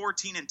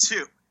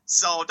 5-14-2.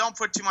 So don't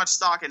put too much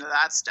stock into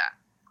that stat.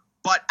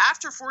 But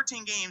after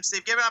 14 games,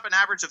 they've given up an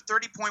average of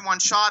 30.1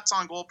 shots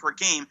on goal per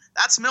game.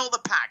 That's middle of the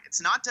pack.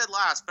 It's not dead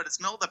last, but it's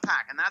middle of the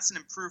pack, and that's an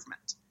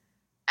improvement.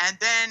 And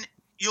then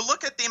you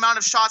look at the amount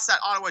of shots that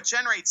Ottawa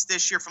generates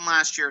this year from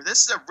last year.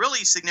 This is a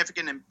really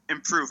significant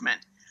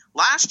improvement.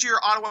 Last year,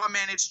 Ottawa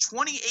managed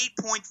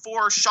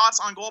 28.4 shots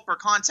on goal per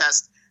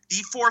contest,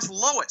 the 4th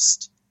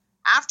lowest.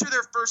 After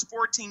their first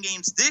 14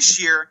 games this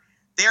year,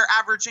 they're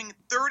averaging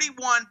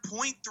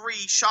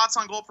 31.3 shots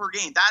on goal per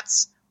game.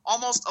 That's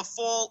almost a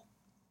full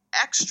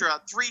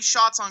extra 3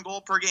 shots on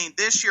goal per game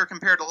this year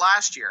compared to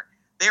last year.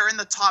 They're in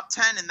the top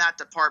 10 in that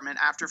department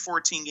after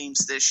 14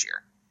 games this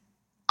year.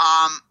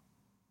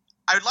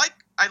 I'd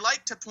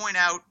like to point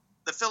out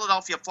the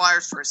Philadelphia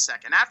Flyers for a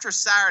second. After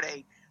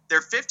Saturday, they're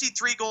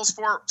 53 goals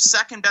for,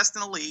 second best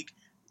in the league,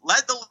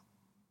 led the league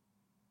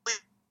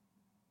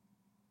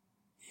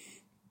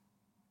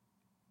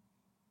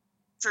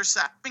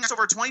after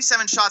over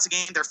 27 shots a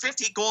game. Their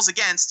 58 goals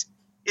against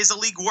is the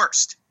league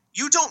worst.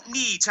 You don't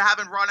need to have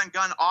a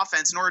run-and-gun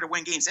offense in order to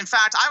win games. In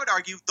fact, I would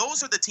argue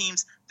those are the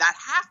teams that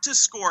have to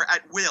score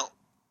at will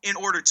in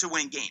order to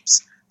win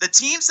games. The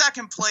teams that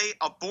can play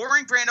a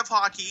boring brand of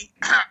hockey,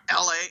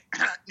 LA,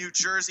 New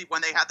Jersey,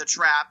 when they had the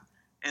trap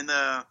in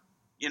the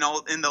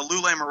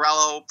Lou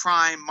Lamoriello,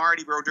 prime,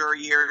 Marty Brodeur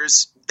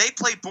years, they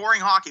played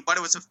boring hockey, but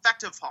it was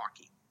effective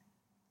hockey.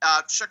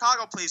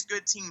 Chicago plays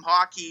good team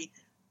hockey.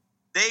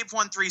 They've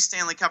won 3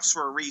 Stanley Cups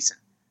for a reason.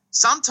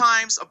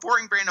 Sometimes a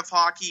boring brand of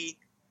hockey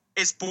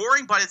is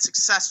boring, but it's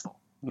successful.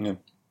 Yeah.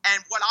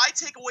 And what I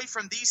take away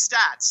from these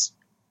stats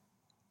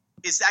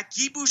is that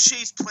Guy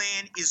Boucher's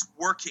plan is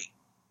working.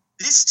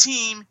 This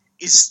team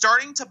is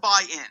starting to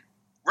buy in.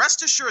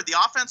 Rest assured, the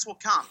offense will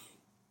come.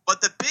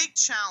 But the big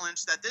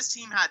challenge that this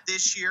team had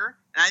this year,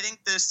 and I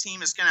think this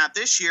team is going to have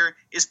this year,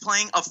 is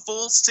playing a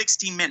full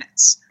 60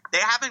 minutes. They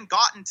haven't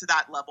gotten to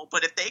that level,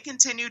 but if they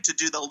continue to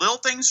do the little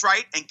things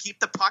right and keep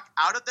the puck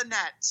out of the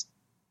net,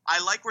 I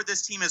like where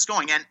this team is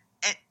going. And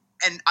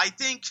I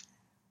think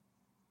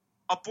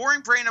a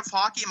boring brand of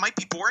hockey, it might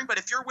be boring, but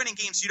if you're winning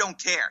games, you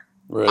don't care.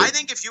 Right. I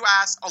think if you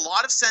ask a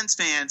lot of Sens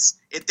fans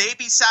if they'd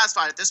be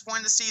satisfied at this point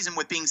in the season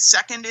with being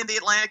second in the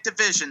Atlantic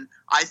Division,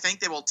 I think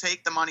they will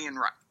take the money and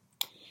run.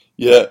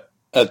 Yeah,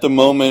 at the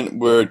moment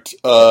we're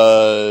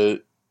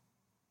tied.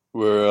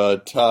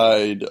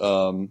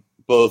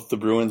 Both the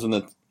Bruins and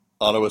the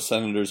Ottawa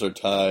Senators are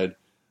tied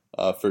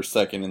for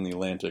second in the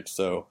Atlantic.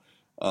 So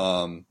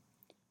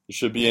it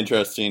should be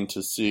interesting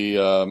to see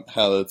how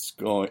that's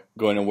going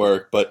to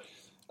work. But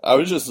I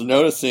was just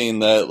noticing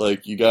that,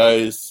 like, you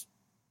guys,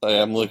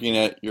 I'm looking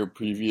at your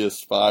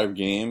previous 5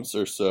 games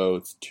or so.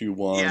 It's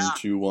 2-1,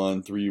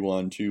 2-1,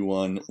 3-1,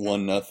 2-1,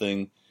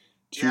 1-0,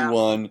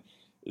 2-1.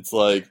 It's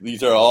like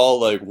these are all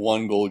like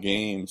 1-goal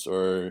games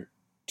or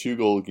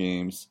 2-goal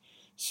games.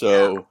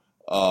 So,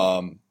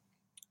 I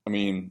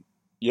mean,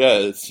 yeah,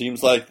 it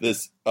seems like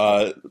this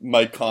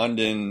Mike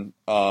Condon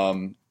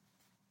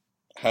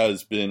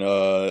has been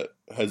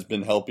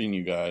helping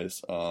you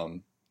guys.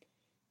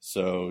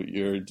 So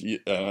your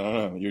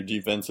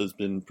defense has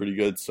been pretty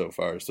good so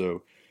far.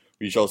 So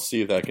we shall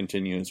see if that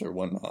continues or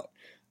whatnot.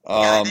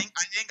 I think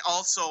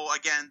also,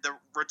 again, the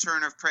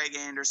return of Craig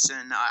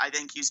Anderson, I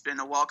think he's been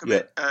a welcome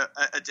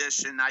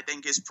addition. I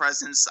think his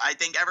presence,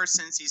 ever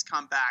since he's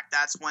come back,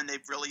 that's when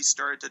they've really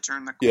started to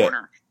turn the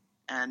corner. Yeah.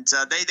 And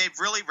they've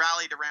really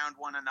rallied around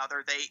one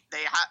another. They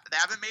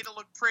haven't made it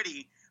look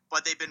pretty,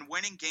 but they've been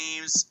winning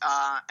games,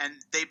 and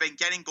they've been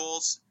getting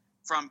goals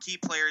from key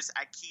players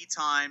at key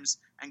times.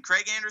 And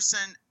Craig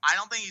Anderson, I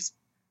don't think he's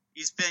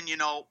been,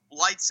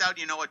 lights out,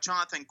 a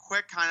Jonathan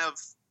Quick kind of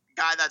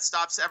guy that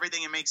stops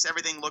everything and makes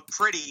everything look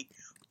pretty,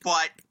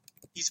 but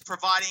he's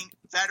providing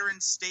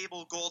veteran,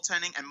 stable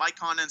goaltending, and Mike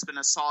Condon's been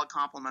a solid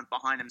complement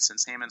behind him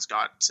since Hammond's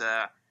gone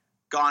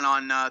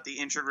on the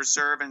injured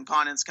reserve, and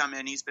Condon's come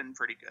in. He's been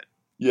pretty good.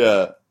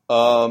 Yeah.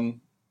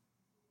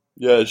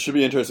 It should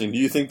be interesting. Do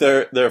you think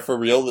they're for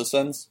real, the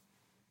Sens?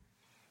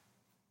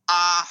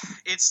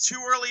 It's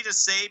too early to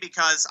say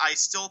because I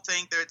still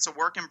think that it's a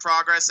work in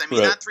progress. I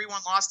mean, that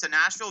 3-1 loss to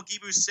Nashville, Guy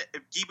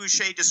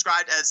Boucher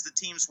described as the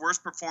team's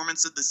worst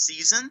performance of the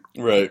season.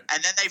 Right.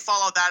 And then they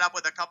followed that up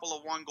with a couple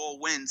of 1-goal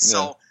wins. Yeah.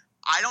 So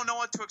I don't know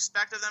what to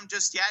expect of them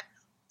just yet,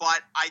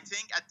 but I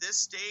think at this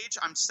stage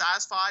I'm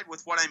satisfied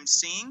with what I'm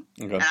seeing.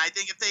 Okay. And I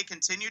think if they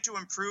continue to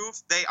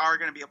improve, they are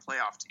going to be a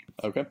playoff team.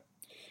 Okay.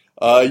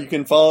 You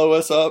can follow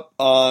us up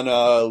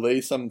on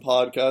Lay Some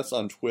Podcasts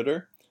on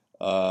Twitter.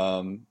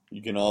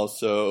 You can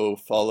also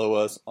follow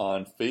us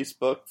on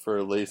Facebook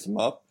for Lay Some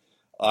Up.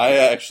 I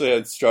actually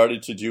had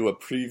started to do a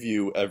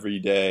preview every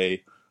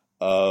day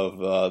of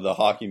the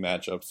hockey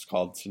matchups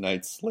called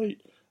Tonight's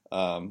Slate,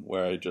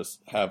 where I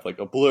just have like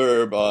a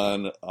blurb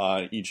on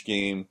each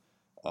game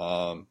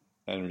and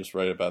just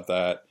write about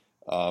that.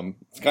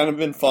 It's kind of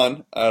been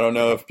fun. I don't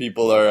know if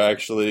people are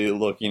actually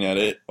looking at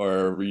it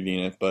or reading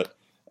it, but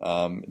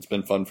it's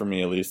been fun for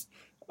me at least.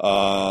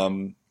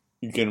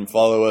 You can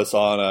follow us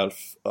on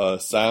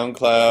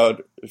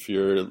SoundCloud if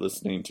you're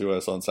listening to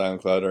us on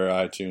SoundCloud or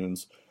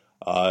iTunes.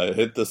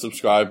 Hit the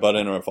subscribe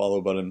button or follow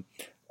button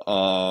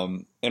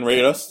and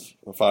rate us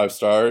 5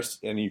 stars.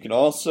 And you can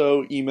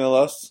also email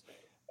us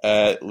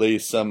at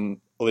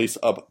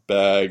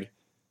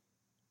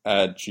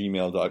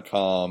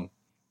laceupbag@gmail.com.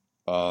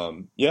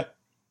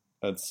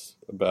 That's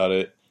about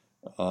it.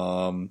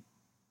 All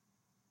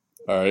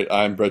right,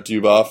 I'm Brett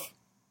Duboff.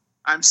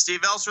 I'm Steve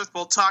Ellsworth.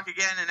 We'll talk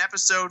again in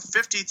episode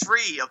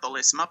 53 of the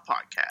Lay Some Up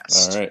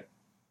podcast.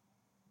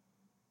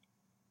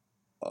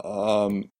 All right.